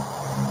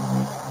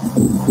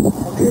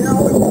 Okay,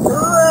 now turn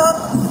around.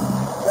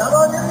 Down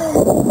on your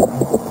knees.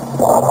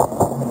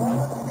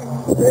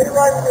 Stay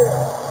right there.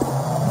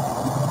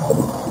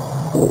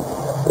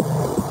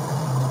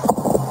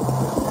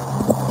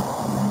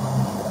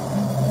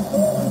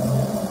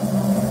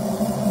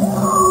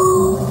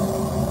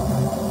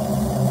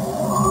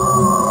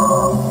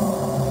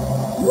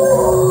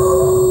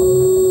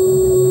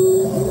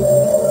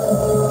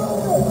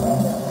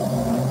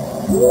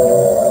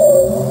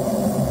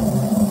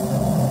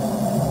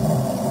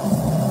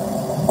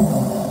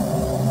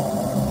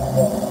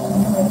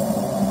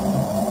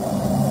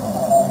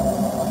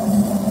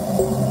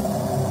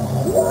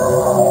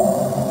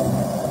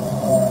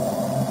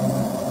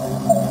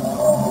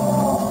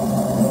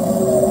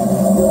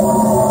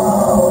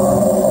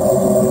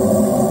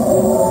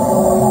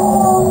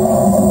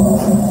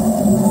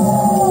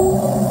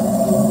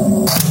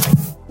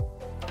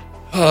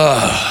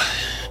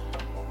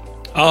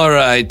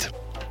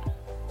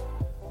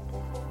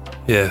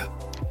 Yeah.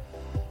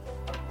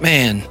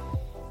 Man.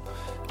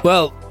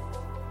 Well,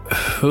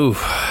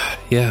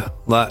 yeah,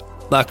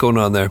 lot going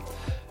on there.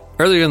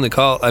 Earlier in the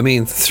call, I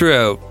mean,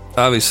 throughout,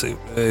 obviously,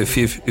 if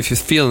you're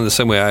feeling the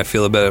same way I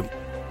feel about it,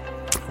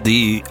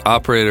 the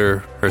operator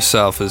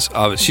herself is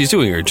obviously, she's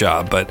doing her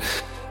job, but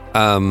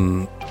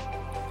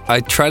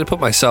I try to put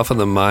myself in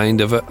the mind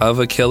of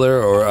a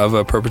killer or of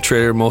a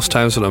perpetrator most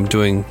times when I'm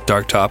doing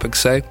dark topics,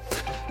 say,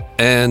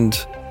 and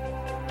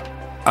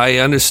I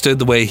understood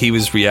the way he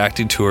was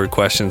reacting to her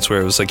questions,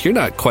 where it was like, you're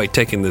not quite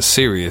taking this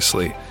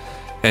seriously,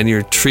 and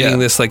you're treating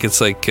this like it's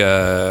like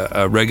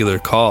a regular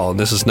call, and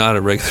this is not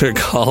a regular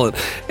call,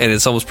 and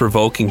it's almost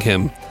provoking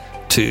him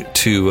to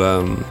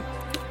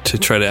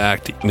try to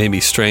act maybe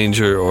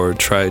stranger, or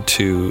try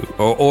to,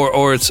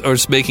 or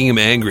it's making him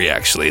angry.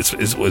 Actually,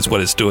 is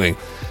what it's doing.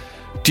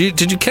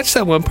 Did you catch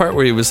that one part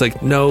where he was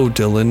like, "No,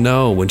 Dylan,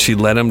 no," when she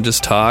let him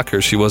just talk,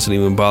 or she wasn't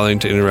even bothering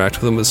to interact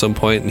with him at some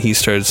point, and he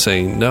started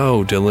saying,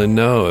 "No, Dylan,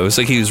 no." It was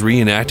like he was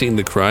reenacting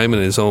the crime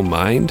in his own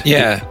mind.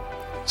 Yeah.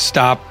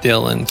 Stop,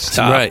 Dylan.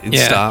 Stop. Right.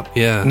 Yeah. Stop.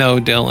 Yeah. No,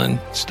 Dylan.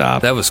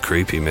 Stop. That was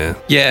creepy, man.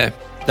 Yeah.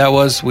 That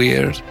was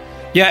weird.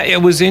 Yeah,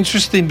 it was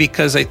interesting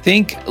because I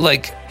think,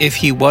 like, if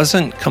he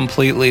wasn't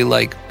completely,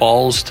 like,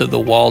 balls to the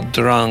wall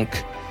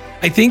drunk,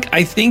 I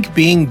think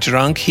being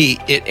drunk,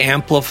 it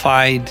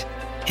amplified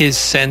his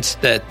sense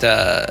that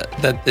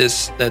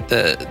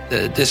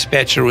the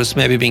dispatcher was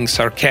maybe being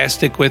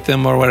sarcastic with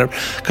him or whatever.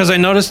 Because I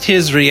noticed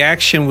his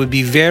reaction would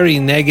be very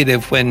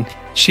negative when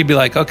she'd be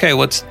like, "Okay,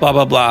 what's blah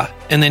blah blah,"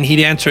 and then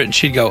he'd answer it and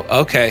she'd go,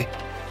 "Okay."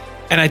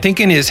 And I think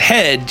in his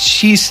head,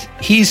 he's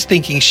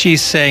thinking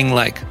she's saying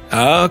like,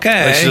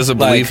 "Okay," like she doesn't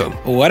believe him.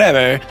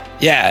 Whatever.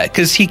 Yeah,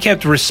 because he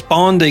kept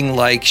responding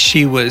like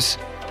she was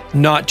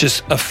not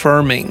just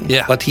affirming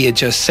what he had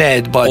just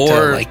said, but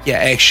like, yeah,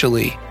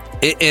 actually.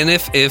 And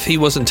if he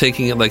wasn't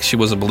taking it like she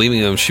wasn't believing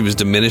him, she was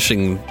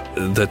diminishing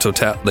the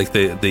total, like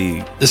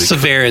the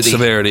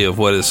severity of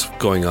what is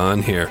going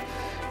on here,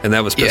 and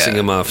that was pissing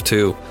him off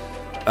too.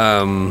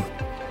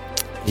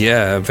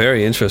 Yeah,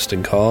 very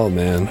interesting call,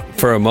 man.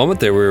 For a moment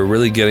there, we were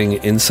really getting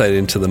insight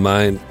into the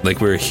mind, like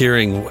we were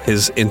hearing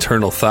his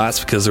internal thoughts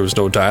because there was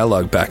no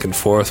dialogue back and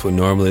forth when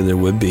normally there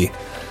would be.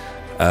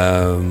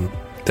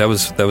 That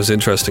was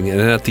interesting, and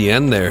then at the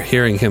end there,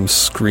 hearing him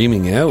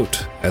screaming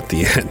out at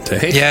the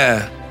end.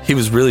 Yeah. He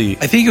was really...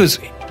 I think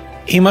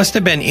he must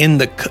have been in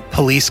the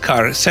police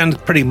car. It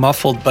sounded pretty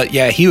muffled, but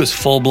yeah, he was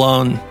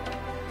full-blown,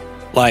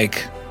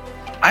 like...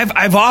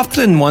 I've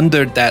often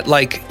wondered that,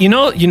 like, you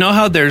know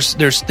how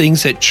there's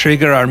things that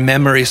trigger our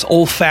memories,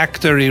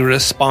 olfactory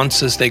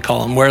responses, they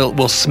call them, where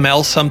we'll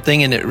smell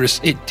something and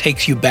it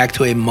takes you back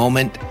to a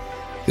moment.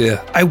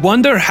 Yeah. I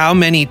wonder how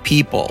many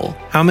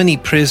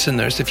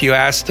prisoners, if you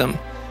asked them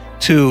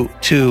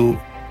to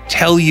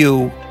tell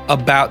you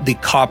about the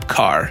cop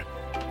car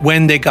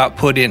when they got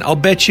put in, I'll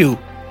bet you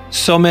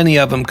so many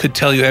of them could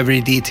tell you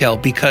every detail,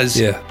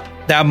 because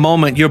that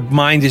moment your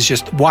mind is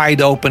just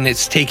wide open.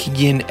 It's taking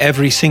in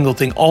every single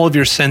thing. All of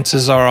your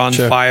senses are on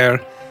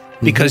fire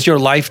because your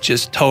life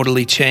just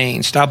totally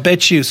changed. I'll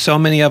bet you so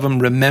many of them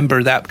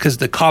remember that, because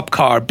the cop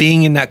car,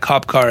 being in that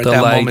cop car at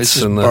that moment is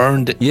just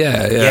burned.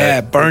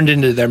 Burned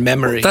into their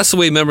memory. That's the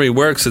way memory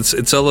works.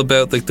 It's all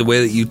about like the way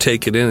that you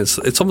take it in.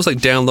 It's almost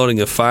like downloading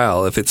a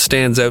file. If it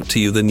stands out to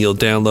you, then you'll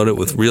download it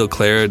with real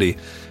clarity.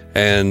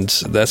 And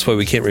that's why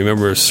we can't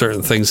remember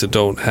certain things that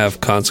don't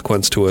have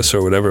consequence to us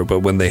or whatever.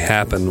 But when they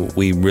happen,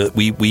 we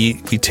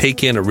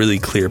take in a really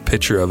clear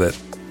picture of it.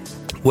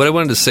 What I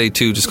wanted to say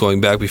too, just going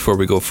back before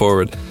we go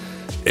forward,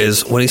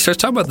 is when he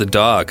starts talking about the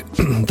dog,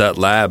 that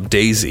lab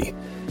Daisy,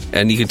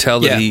 and you can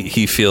tell that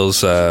he feels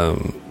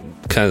some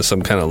kind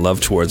of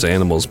love towards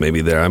animals.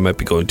 Maybe there, I might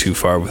be going too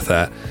far with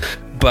that.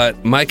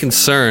 But my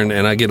concern,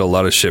 and I get a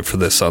lot of shit for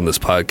this on this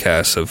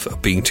podcast of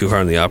being too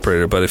hard on the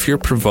operator, but if you're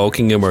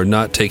provoking him or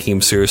not taking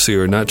him seriously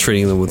or not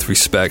treating them with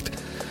respect,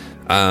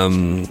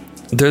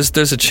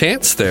 there's a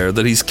chance there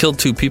that he's killed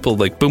two people,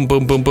 like boom,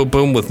 boom, boom, boom,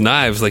 boom, with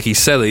knives. Like he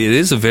said, it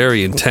is a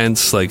very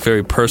intense, like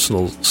very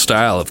personal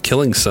style of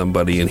killing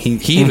somebody, and he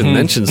even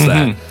mentions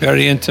that.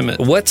 Very intimate.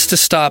 What's to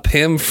stop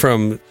him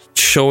from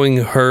showing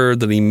her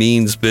that he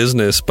means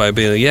business by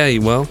being like,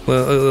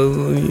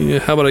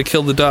 how about I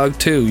kill the dog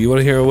too? You want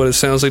to hear what it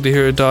sounds like to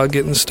hear a dog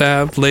getting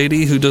stabbed,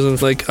 lady, who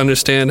doesn't like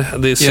understand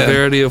the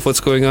severity of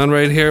what's going on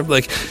right here?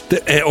 Like,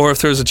 or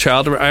if there's a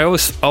child, I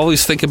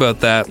always think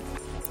about that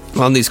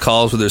on these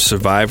calls where there's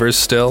survivors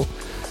still,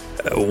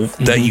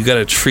 that you got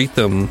to treat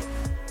them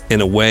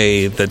in a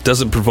way that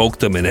doesn't provoke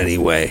them in any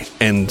way.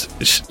 And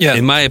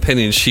in my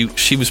opinion,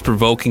 she was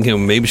provoking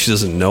him. Maybe she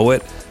doesn't know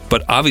it,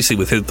 but obviously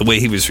with the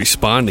way he was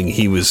responding,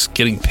 he was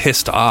getting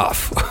pissed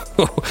off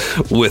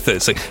with it.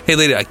 It's like, hey,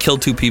 lady, I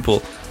killed two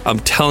people. I'm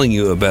telling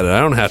you about it. I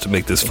don't have to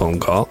make this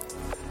phone call.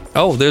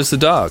 Oh, there's the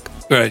dog.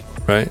 Right.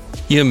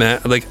 You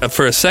like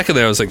for a second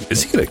there, I was like,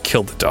 is he going to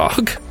kill the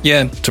dog?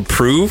 Yeah. To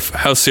prove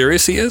how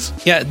serious he is?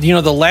 Yeah.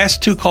 The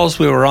last two calls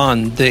we were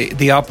on,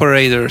 the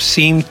operator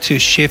seemed to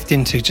shift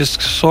into just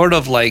sort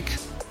of like,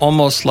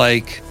 almost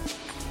like,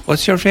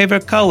 what's your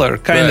favorite color?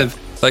 Kind of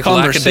like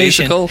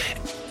conversation.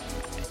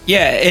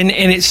 Yeah, and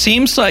it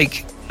seems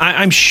like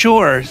I'm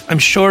sure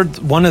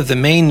one of the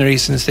main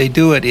reasons they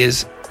do it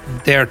is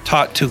they're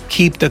taught to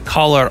keep the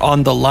caller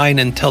on the line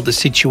until the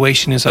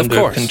situation is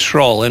under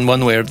control in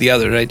one way or the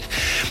other, right?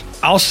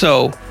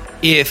 Also,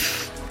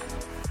 if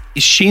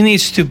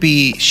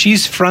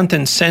she's front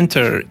and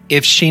center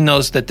if she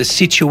knows that the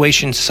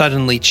situation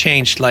suddenly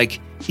changed,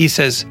 like he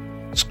says,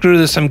 screw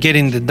this, I'm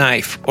getting the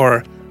knife,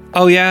 or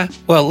oh yeah,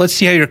 well, let's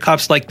see how your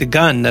cops like the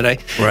gun that I...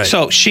 Right.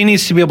 So she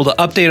needs to be able to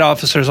update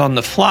officers on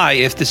the fly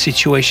if the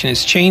situation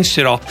has changed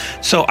at all.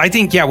 So I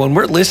think, yeah, when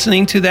we're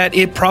listening to that,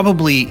 it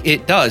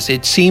does.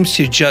 It seems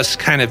to just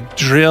kind of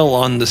drill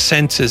on the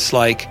senses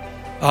like,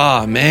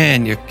 oh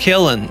man, you're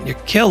killing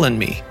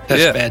me.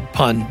 That's a bad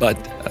pun, but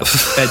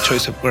bad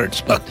choice of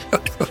words. But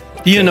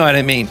you know what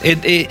I mean.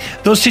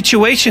 Those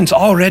situations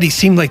already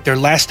seem like they're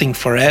lasting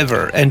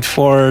forever, and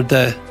for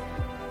the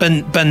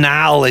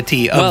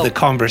banality of the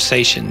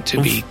conversation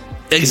to be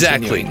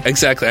exactly.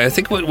 I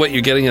think what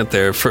you're getting at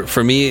there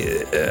for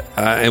me,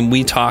 and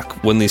we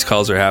talk when these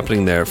calls are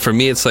happening there. For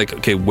me, it's like,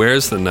 okay,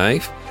 where's the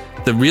knife?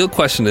 The real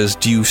question is,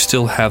 do you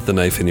still have the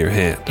knife in your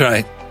hand?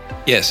 Right.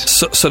 Yes.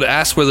 So to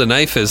ask where the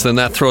knife is, then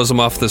that throws him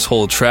off this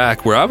whole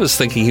track where I was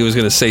thinking he was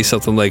going to say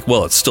something like,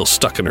 well, it's still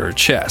stuck in her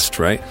chest,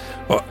 right?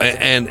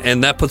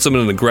 And that puts him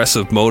in an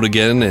aggressive mode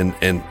again.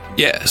 And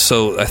yeah,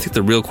 so I think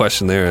the real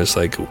question there is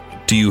like,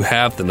 do you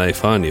have the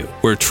knife on you?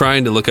 We're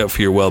trying to look out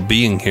for your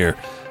well-being here,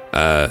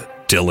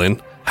 Dylan.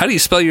 How do you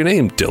spell your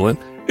name, Dylan?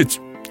 It's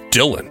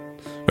Dylan,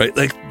 right?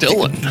 Like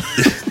Dylan.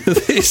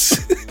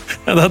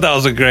 I thought that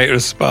was a great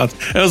response.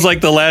 It was like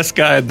the last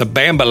guy at the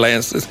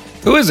Bambalance.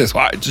 Who is this?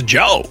 Why, it's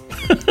Joe.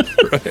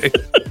 Right.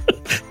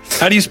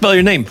 How do you spell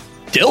your name?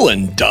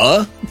 Dylan,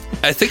 duh.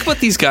 I think what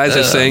these guys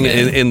are saying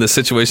in the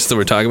situations that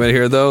we're talking about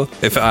here, though,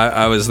 if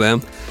I was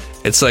them,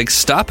 it's like,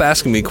 stop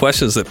asking me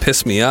questions that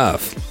piss me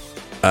off,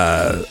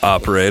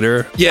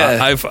 operator.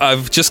 Yeah.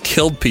 I've just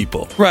killed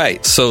people.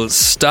 Right. So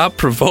stop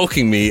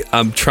provoking me.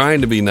 I'm trying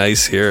to be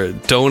nice here.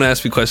 Don't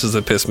ask me questions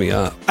that piss me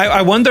off.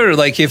 I wonder,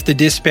 like, if the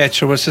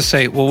dispatcher was to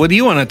say, well, what do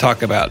you want to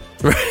talk about?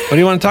 Right. What do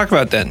you want to talk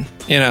about then?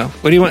 You know,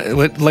 what do you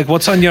want?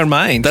 What's on your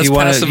mind? That's passive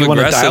aggressive. You want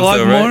to dialogue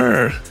though, right?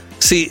 More? Or?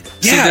 See,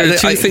 there are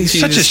two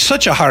things.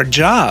 Such a hard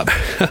job.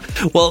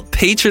 Well,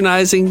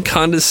 patronizing,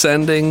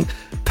 condescending,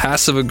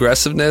 passive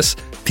aggressiveness.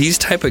 These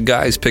type of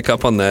guys pick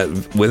up on that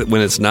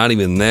when it's not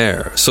even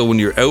there. So when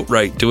you're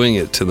outright doing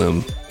it to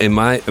them, in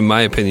my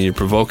opinion, you're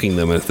provoking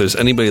them. And if there's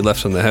anybody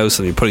left in the house,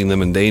 then you're putting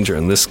them in danger.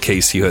 In this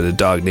case, you had a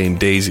dog named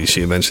Daisy.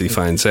 She eventually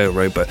finds out,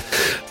 right? But,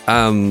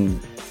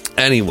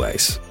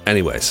 anyways,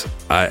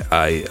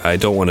 I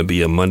don't want to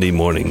be a Monday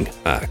morning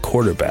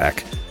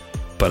quarterback,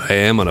 but I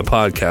am on a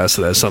podcast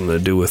that has something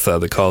to do with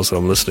the calls that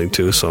I'm listening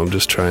to. So I'm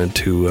just trying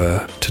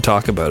to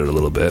talk about it a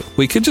little bit.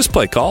 We could just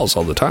play calls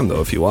all the time,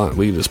 though, if you want.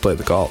 We can just play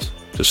the calls.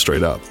 Just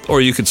straight up. Or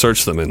you could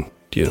search them and,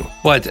 you know.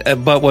 But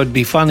what would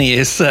be funny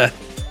is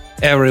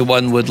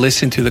everyone would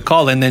listen to the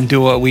call and then do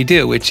what we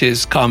do, which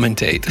is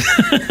commentate.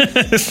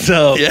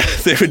 So yeah,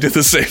 they would do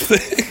the same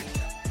thing.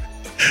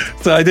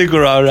 So I think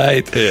we're all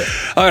right. Yeah.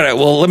 All right.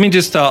 Well, let me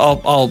just,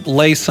 I'll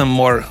lay some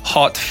more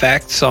hot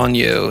facts on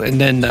you. And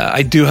then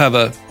I do have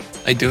a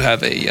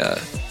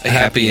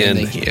happy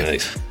ending here.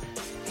 Nice.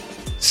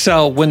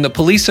 So when the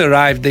police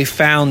arrived, they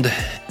found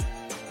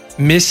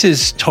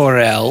Mrs.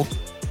 Torrell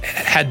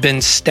had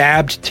been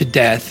stabbed to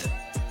death,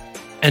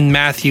 and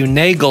Matthew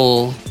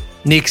Nagel,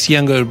 Nick's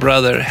younger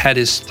brother, had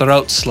his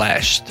throat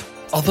slashed.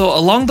 Although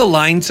along the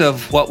lines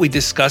of what we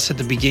discussed at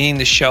the beginning of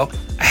the show,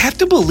 I have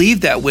to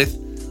believe that with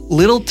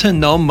little to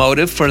no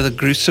motive for the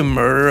gruesome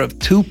murder of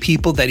two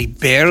people that he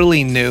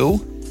barely knew,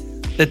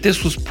 that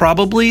this was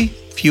probably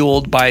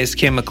fueled by his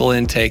chemical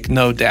intake,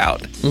 no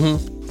doubt.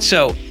 Mm-hmm.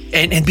 So,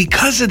 and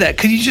because of that,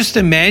 could you just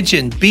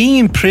imagine being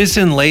in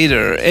prison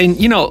later? And,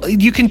 you know,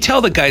 you can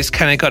tell the guy's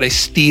kind of got a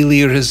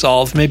steely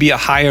resolve, maybe a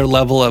higher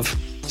level of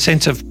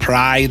sense of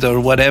pride or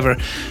whatever.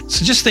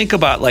 So just think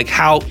about, like,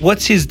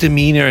 what's his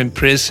demeanor in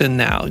prison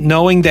now,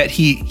 knowing that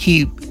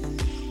he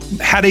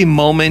had a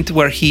moment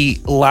where he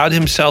allowed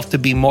himself to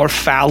be more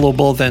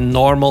fallible than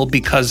normal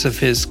because of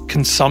his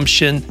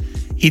consumption.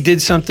 He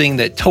did something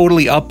that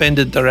totally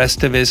upended the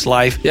rest of his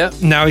life. Yeah.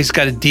 Now he's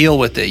got to deal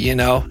with it, you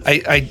know?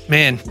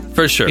 Man.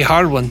 For sure. Be a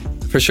hard one.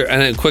 For sure.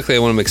 And then quickly, I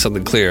want to make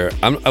something clear.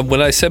 What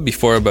I said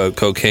before about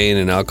cocaine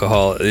and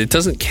alcohol, it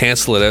doesn't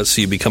cancel it out so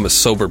you become a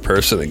sober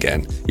person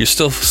again. You're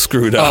still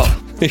screwed up.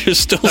 Oh. You're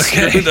still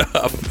screwed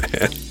up,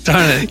 man.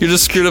 Darn it. You're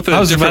just screwed up in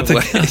a different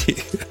way.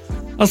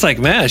 I was like,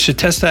 man, I should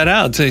test that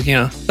out to, you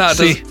know,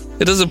 see.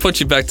 It doesn't put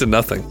you back to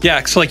nothing. Yeah,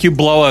 it's like you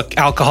blow an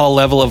alcohol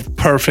level of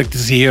perfect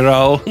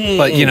 0,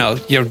 but, you know,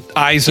 your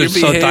eyes are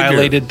so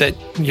dilated that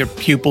your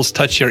pupils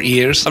touch your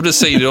ears. I'm just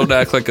saying, you don't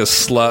act like a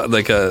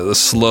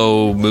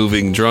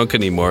slow-moving drunk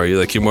anymore.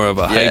 You're more of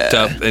a hyped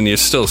up, and you're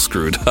still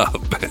screwed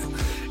up.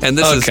 And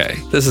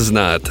this is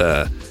not,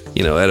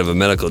 you know, out of a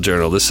medical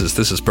journal. This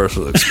is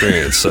personal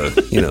experience. So,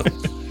 you know,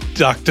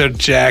 Dr.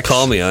 Jack,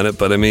 call me on it,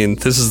 but I mean,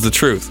 this is the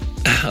truth.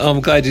 I'm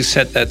glad you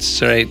set that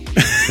straight.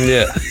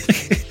 Yeah.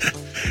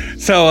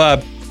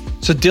 So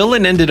So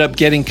Dylan ended up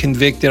getting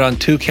convicted on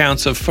 2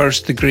 counts of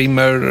first-degree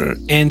murder,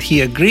 and he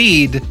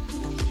agreed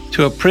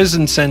to a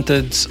prison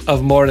sentence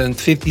of more than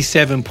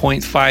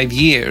 57.5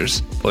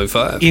 years.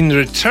 0.5. In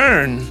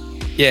return,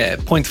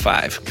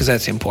 0.5, because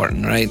that's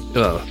important, right?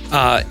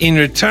 Oh. In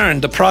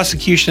return, the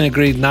prosecution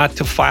agreed not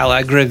to file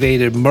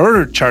aggravated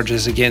murder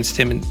charges against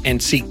him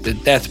and seek the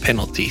death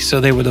penalty.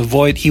 So he would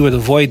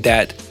avoid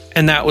that.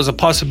 And that was a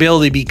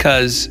possibility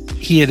because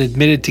he had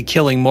admitted to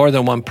killing more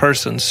than one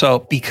person.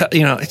 So, because,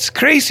 it's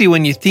crazy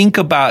when you think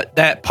about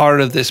that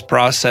part of this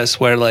process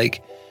where,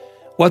 like,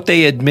 what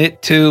they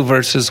admit to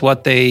versus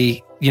what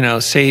they,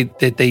 say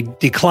that they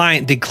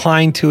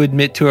decline to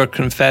admit to or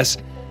confess,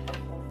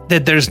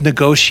 that there's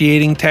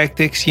negotiating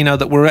tactics,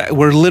 that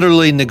we're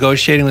literally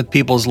negotiating with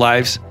people's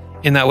lives.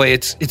 In that way,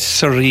 it's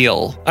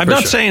surreal. I'm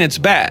not saying it's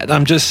bad.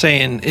 I'm just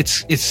saying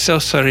it's so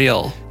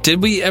surreal.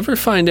 Did we ever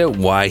find out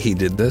why he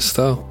did this,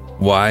 though?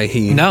 Why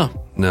he... No.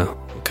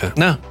 Okay.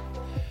 No.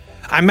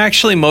 I'm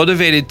actually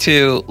motivated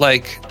to,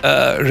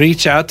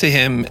 reach out to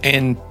him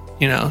and,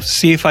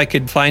 see if I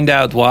could find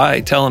out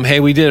why. Tell him, hey,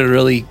 we did a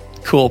really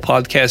cool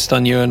podcast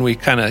on you and we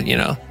kind of,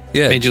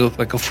 made you look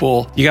like a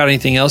fool. You got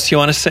anything else you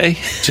want to say?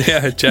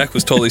 Yeah, Jack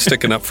was totally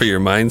sticking up for your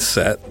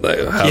mindset,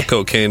 like how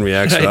cocaine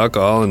reacts to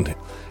alcohol. And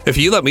if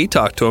you let me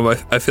talk to him,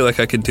 I feel like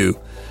I can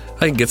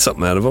get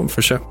something out of him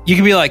for sure. You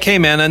can be like, hey,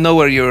 man, I know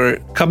where you're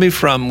coming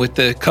from with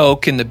the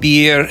Coke and the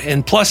beer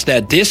and plus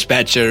that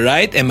dispatcher,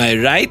 right? Am I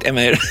right?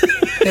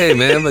 Hey,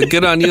 man, but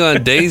good on you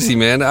on Daisy,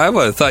 man. I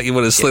would have thought you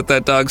would have slit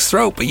that dog's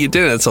throat, but you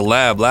didn't. It's a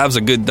lab. Labs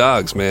are good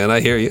dogs, man.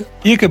 I hear you.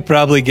 You could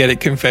probably get a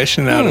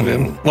confession out of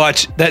him.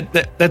 Watch,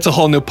 that's a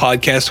whole new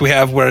podcast we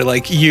have where,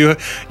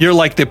 you're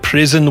like the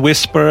prison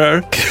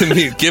whisperer.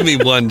 Give me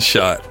one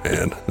shot,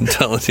 man. I'm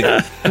telling you,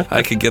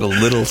 I could get a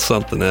little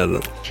something out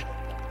of him.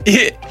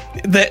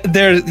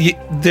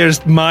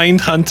 There's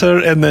Mind Hunter,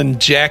 and then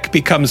Jack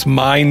becomes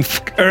Mind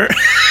Fucker.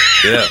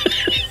 Yeah.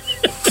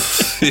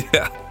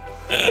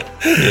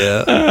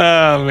 Yeah.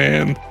 Oh,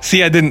 man.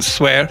 See, I didn't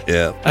swear.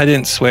 Yeah. I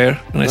didn't swear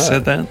when I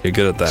said that. You're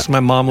good at that. So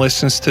my mom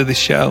listens to the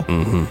show.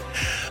 Mm-hmm.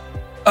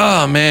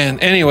 Oh, man.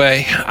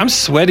 Anyway, I'm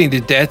sweating to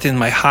death in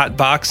my hot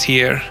box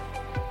here.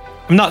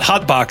 I'm not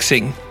hot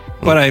boxing,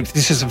 but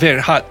this is a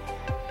very hot.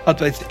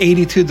 It's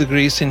 82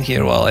 degrees in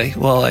here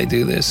while I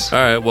do this. All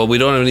right. Well, we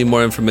don't have any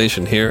more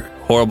information here.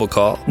 Horrible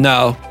call.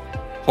 No.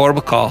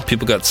 Horrible call.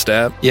 People got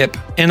stabbed. Yep.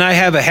 And I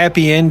have a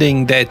happy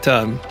ending that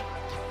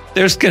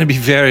there's going to be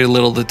very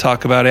little to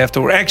talk about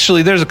afterward.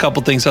 Actually, there's a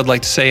couple things I'd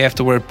like to say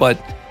afterward, but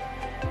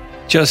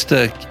just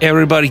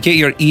everybody get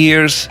your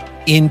ears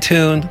in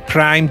tune,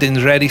 primed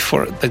and ready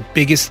for the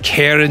biggest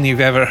Karen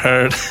you've ever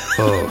heard.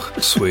 Oh,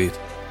 sweet.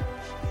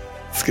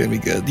 It's going to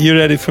be good. You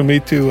ready for me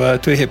to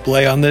hit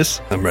play on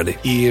this? I'm ready.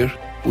 Here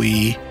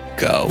we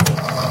go.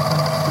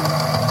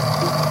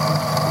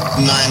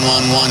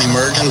 911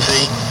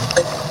 emergency.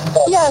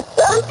 Yes,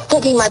 I'm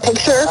taking my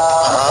picture,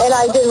 and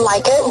I didn't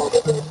like it.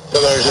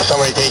 So there's just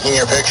somebody taking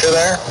your picture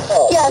there?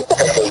 Yes,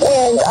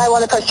 and I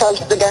want to press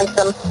charges against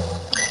them.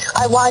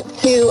 I want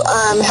to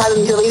have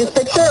them delete his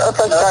picture or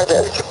press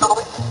charges.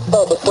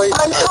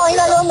 I'm calling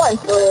 911.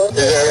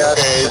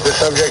 Is the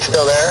subject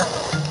still there?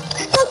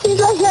 Yes, he's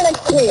right here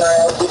next to me.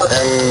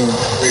 And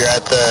you're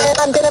at the... And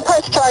I'm going to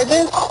press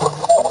charges.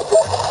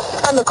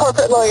 I'm a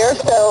corporate lawyer,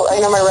 so I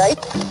know my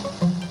rights.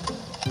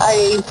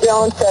 I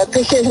don't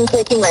appreciate him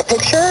taking my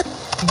picture.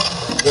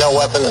 No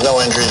weapons, no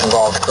injuries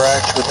involved,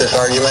 correct, with this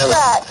argument?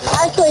 Correct.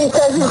 Actually, it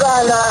says he's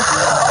on a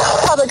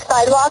public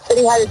sidewalk, that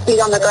he had his feet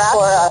on the grass,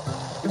 or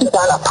he's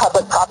on a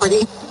public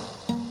property.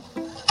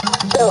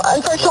 So,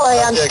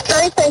 unfortunately, I'm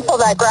very thankful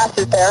that grass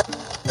is there.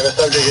 And the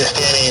subject is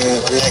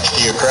standing next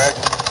to you, correct?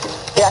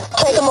 Yes,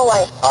 take him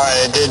away. All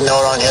right, I did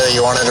note on here that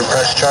you wanted to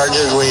press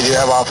charges. We do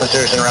have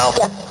officers in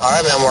Ralph. Yes. All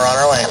right, ma'am, we're on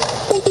our way.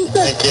 Thank you,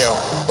 sir. Thank you.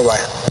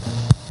 Bye-bye.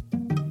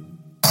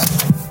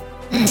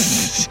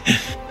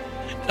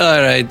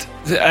 All right.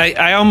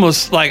 I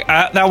almost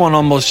that one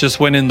almost just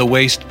went in the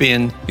waste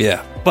bin.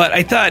 Yeah. But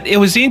I thought it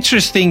was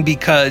interesting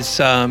because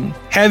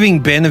having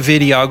been a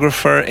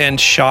videographer and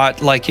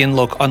shot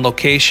on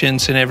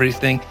locations and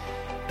everything,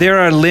 there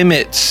are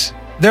limits.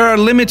 There are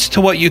limits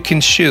to what you can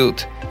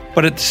shoot,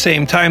 but at the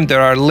same time,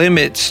 there are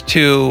limits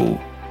to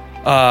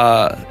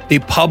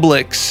the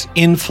public's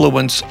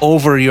influence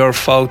over your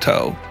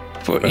photo.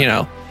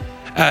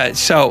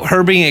 So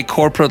her being a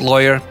corporate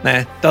lawyer,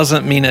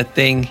 doesn't mean a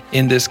thing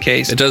in this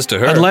case. It does to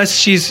her. Unless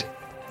she's,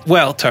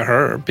 to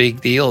her,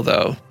 big deal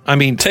though. I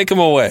mean, take them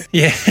away.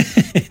 Yeah.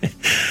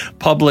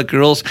 Public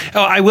rules.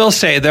 Oh, I will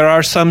say there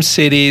are some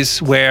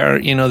cities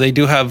where, they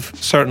do have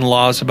certain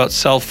laws about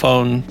cell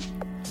phone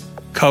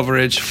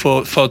coverage,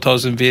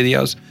 photos and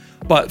videos.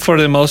 But for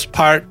the most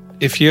part,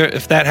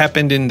 if that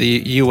happened in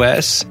the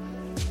U.S.,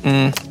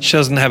 she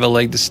doesn't have a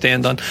leg to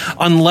stand on,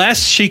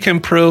 unless she can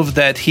prove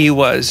that he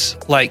was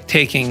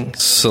taking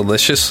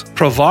salacious,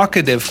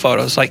 provocative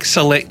photos,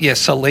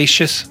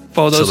 salacious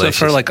photos of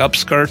her,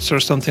 upskirts or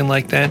something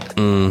like that.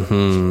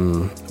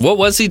 Mm-hmm. What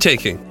was he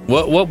taking?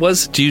 What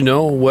was? Do you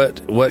know what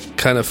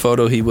kind of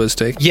photo he was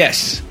taking?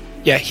 Yes,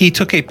 yeah, he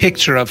took a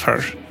picture of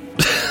her.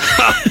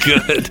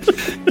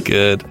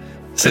 Good.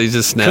 So he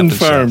just snapped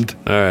Confirmed.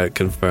 All right,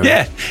 confirmed.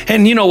 Yeah.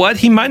 And you know what?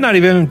 He might not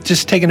even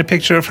just taken a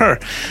picture of her.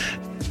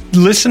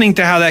 Listening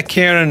to how that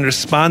Karen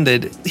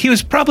responded, he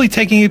was probably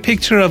taking a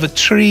picture of a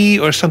tree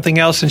or something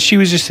else, and she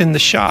was just in the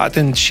shot,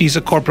 and she's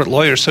a corporate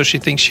lawyer, so she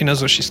thinks she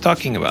knows what she's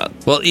talking about.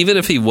 Well, even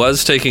if he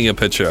was taking a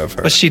picture of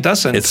her. But she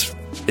doesn't. It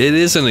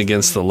isn't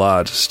against the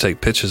law just to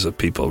take pictures of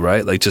people,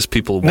 right? Like just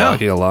people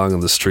walking along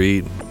in the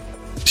street.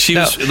 She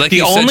was, like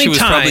you said, she was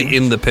probably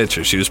in the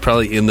picture. She was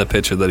probably in the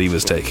picture that he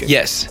was taking.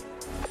 Yes.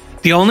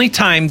 The only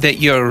time that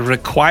you're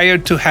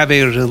required to have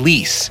a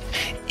release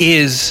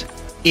is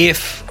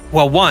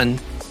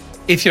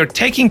if you're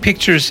taking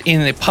pictures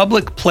in a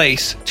public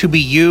place to be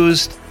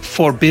used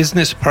for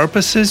business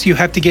purposes, you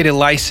have to get a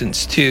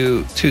license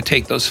to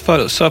take those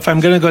photos. So if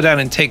I'm going to go down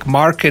and take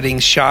marketing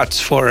shots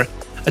for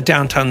a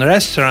downtown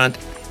restaurant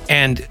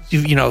and,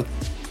 you know,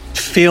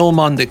 film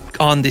on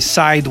the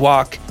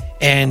sidewalk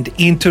and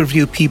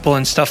interview people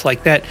and stuff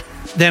like that,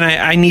 then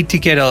I need to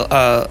get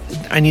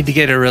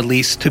a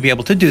release to be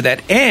able to do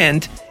that.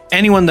 And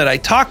anyone that I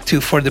talk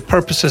to for the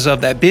purposes of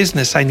that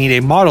business, I need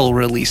a model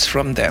release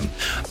from them.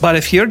 But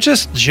if you're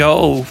just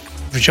Joe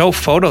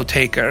photo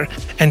taker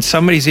and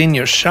somebody's in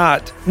your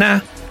shot,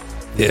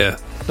 yeah,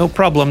 no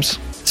problems.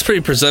 It's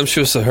pretty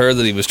presumptuous of her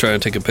that he was trying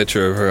to take a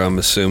picture of her, I'm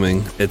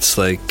assuming. It's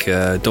like,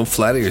 don't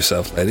flatter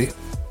yourself, lady.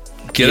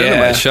 Get out of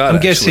my shot,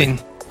 I'm guessing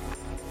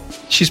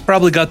she's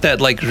probably got that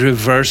like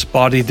reverse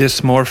body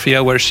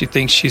dysmorphia where she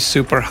thinks she's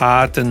super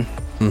hot and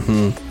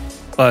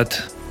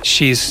but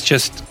she's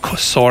just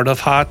sort of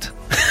hot.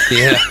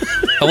 Yeah.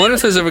 I wonder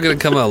if there's ever going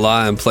to come a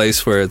law in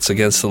place where it's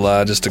against the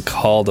law just to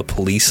call the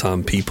police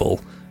on people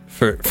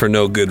for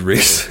no good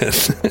reason.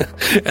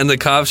 And the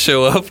cops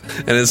show up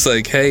and it's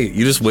like, hey,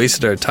 you just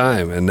wasted our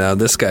time and now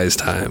this guy's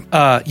time.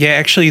 Yeah,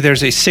 actually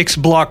there's a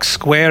 6-block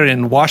square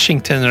in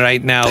Washington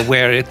right now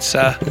where it's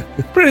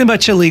pretty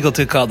much illegal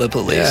to call the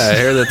police. Yeah, I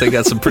hear that they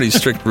got some pretty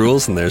strict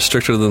rules in there,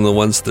 stricter than the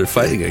ones they're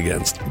fighting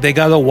against. They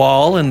got a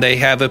wall and they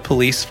have a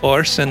police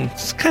force and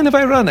it's kind of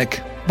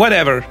ironic.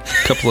 Whatever.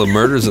 A couple of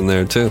murders in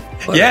there too.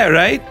 Whatever. Yeah,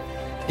 right?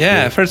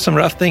 Yeah, I've heard some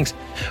rough things.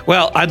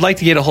 Well, I'd like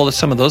to get a hold of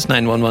some of those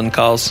 911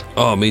 calls.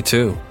 Oh, me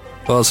too.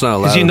 Well, it's not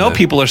allowed. Because you know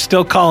people are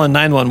still calling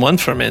 911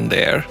 from in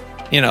there.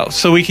 You know,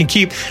 so we can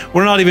keep...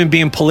 We're not even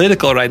being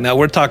political right now.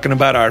 We're talking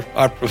about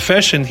our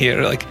profession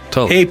here. Like,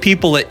 totally. Hey,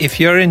 people, if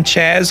you're in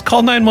Chaz,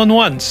 call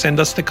 911. Send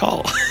us the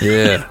call.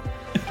 Yeah.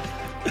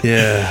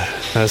 Yeah.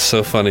 That's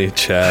so funny,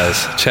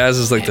 Chaz. Chaz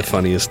is like the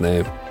funniest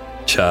name.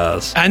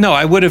 Chaz. I know.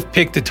 I would have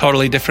picked a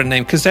totally different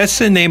name because that's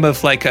the name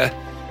of like a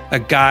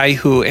guy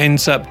who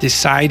ends up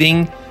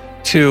deciding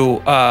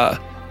to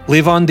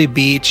live on the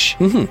beach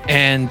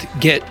and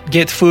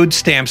get food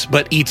stamps,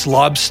 but eats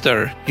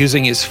lobster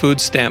using his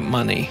food stamp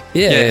money.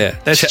 Yeah.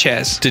 That's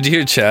Chaz. Did you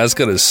hear Chaz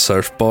got his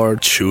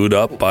surfboard chewed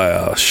up by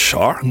a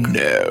shark?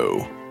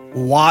 No.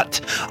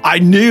 What? I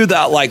knew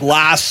that like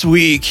last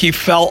week he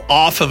fell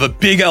off of a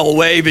big old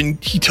wave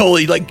and he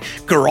totally like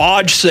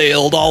garage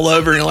sailed all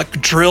over and like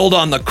drilled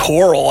on the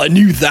coral. I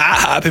knew that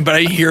happened, but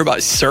I didn't hear about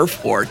his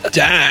surfboard.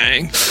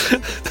 Dang.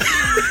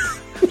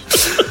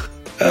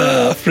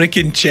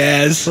 Freaking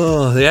Chaz.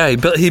 Oh yeah,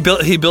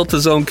 he built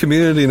his own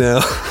community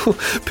now.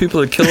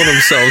 People are killing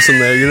themselves in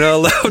there. You're not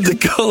allowed to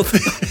go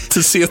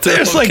to see if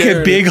there's like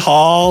a big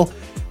hall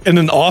and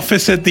an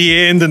office at the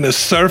end and a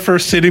surfer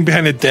sitting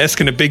behind a desk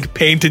and a big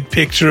painted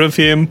picture of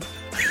him.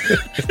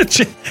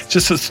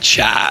 Just says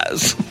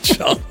Chaz.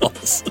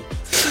 Charles.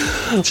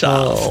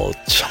 Oh,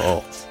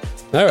 Charles.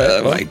 All right.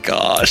 Oh my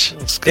gosh.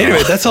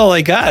 Anyway, that's all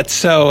I got.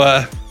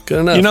 So good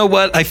enough. You know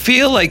what? I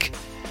feel like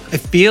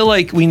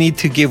we need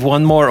to give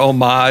one more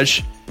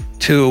homage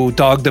to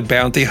Dog the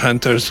Bounty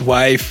Hunter's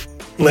wife.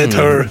 Let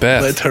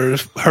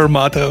her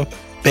motto.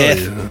 Beth.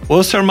 Oh, yeah. What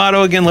was her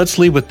motto again? Let's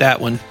leave with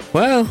that one.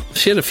 Well,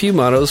 she had a few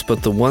mottos,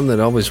 but the one that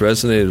always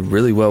resonated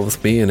really well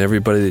with me and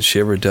everybody that she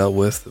ever dealt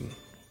with and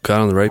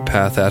got on the right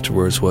path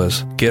afterwards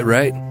was get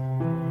right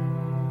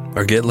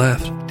or get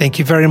left. Thank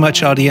you very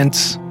much,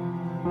 audience.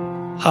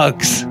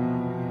 Hugs.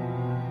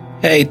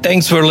 Hey,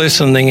 thanks for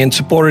listening and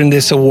supporting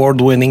this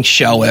award-winning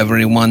show,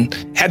 everyone.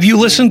 Have you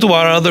listened to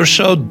our other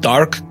show,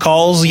 Dark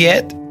Calls,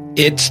 yet?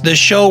 It's the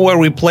show where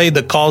we play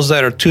the calls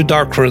that are too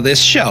dark for this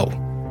show.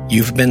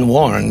 You've been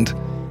warned.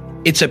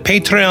 It's a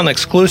Patreon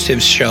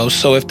exclusive show,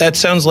 so if that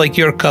sounds like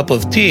your cup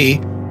of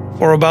tea,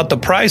 for about the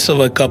price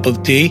of a cup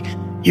of tea,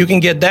 you can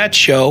get that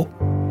show,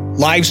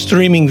 live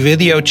streaming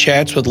video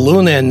chats with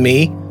Luna and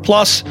me,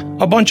 plus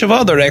a bunch of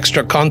other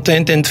extra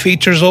content and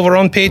features over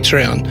on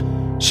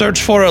Patreon.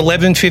 Search for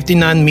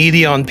 1159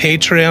 Media on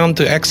Patreon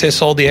to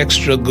access all the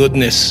extra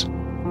goodness.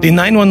 The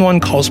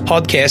 911 Calls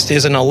podcast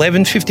is an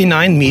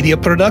 1159 Media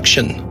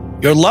production.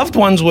 Your loved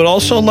ones would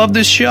also love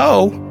this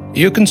show.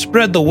 You can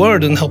spread the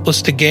word and help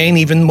us to gain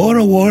even more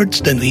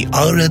awards than we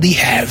already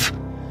have.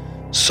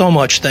 So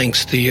much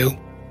thanks to you.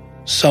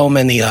 So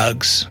many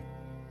hugs.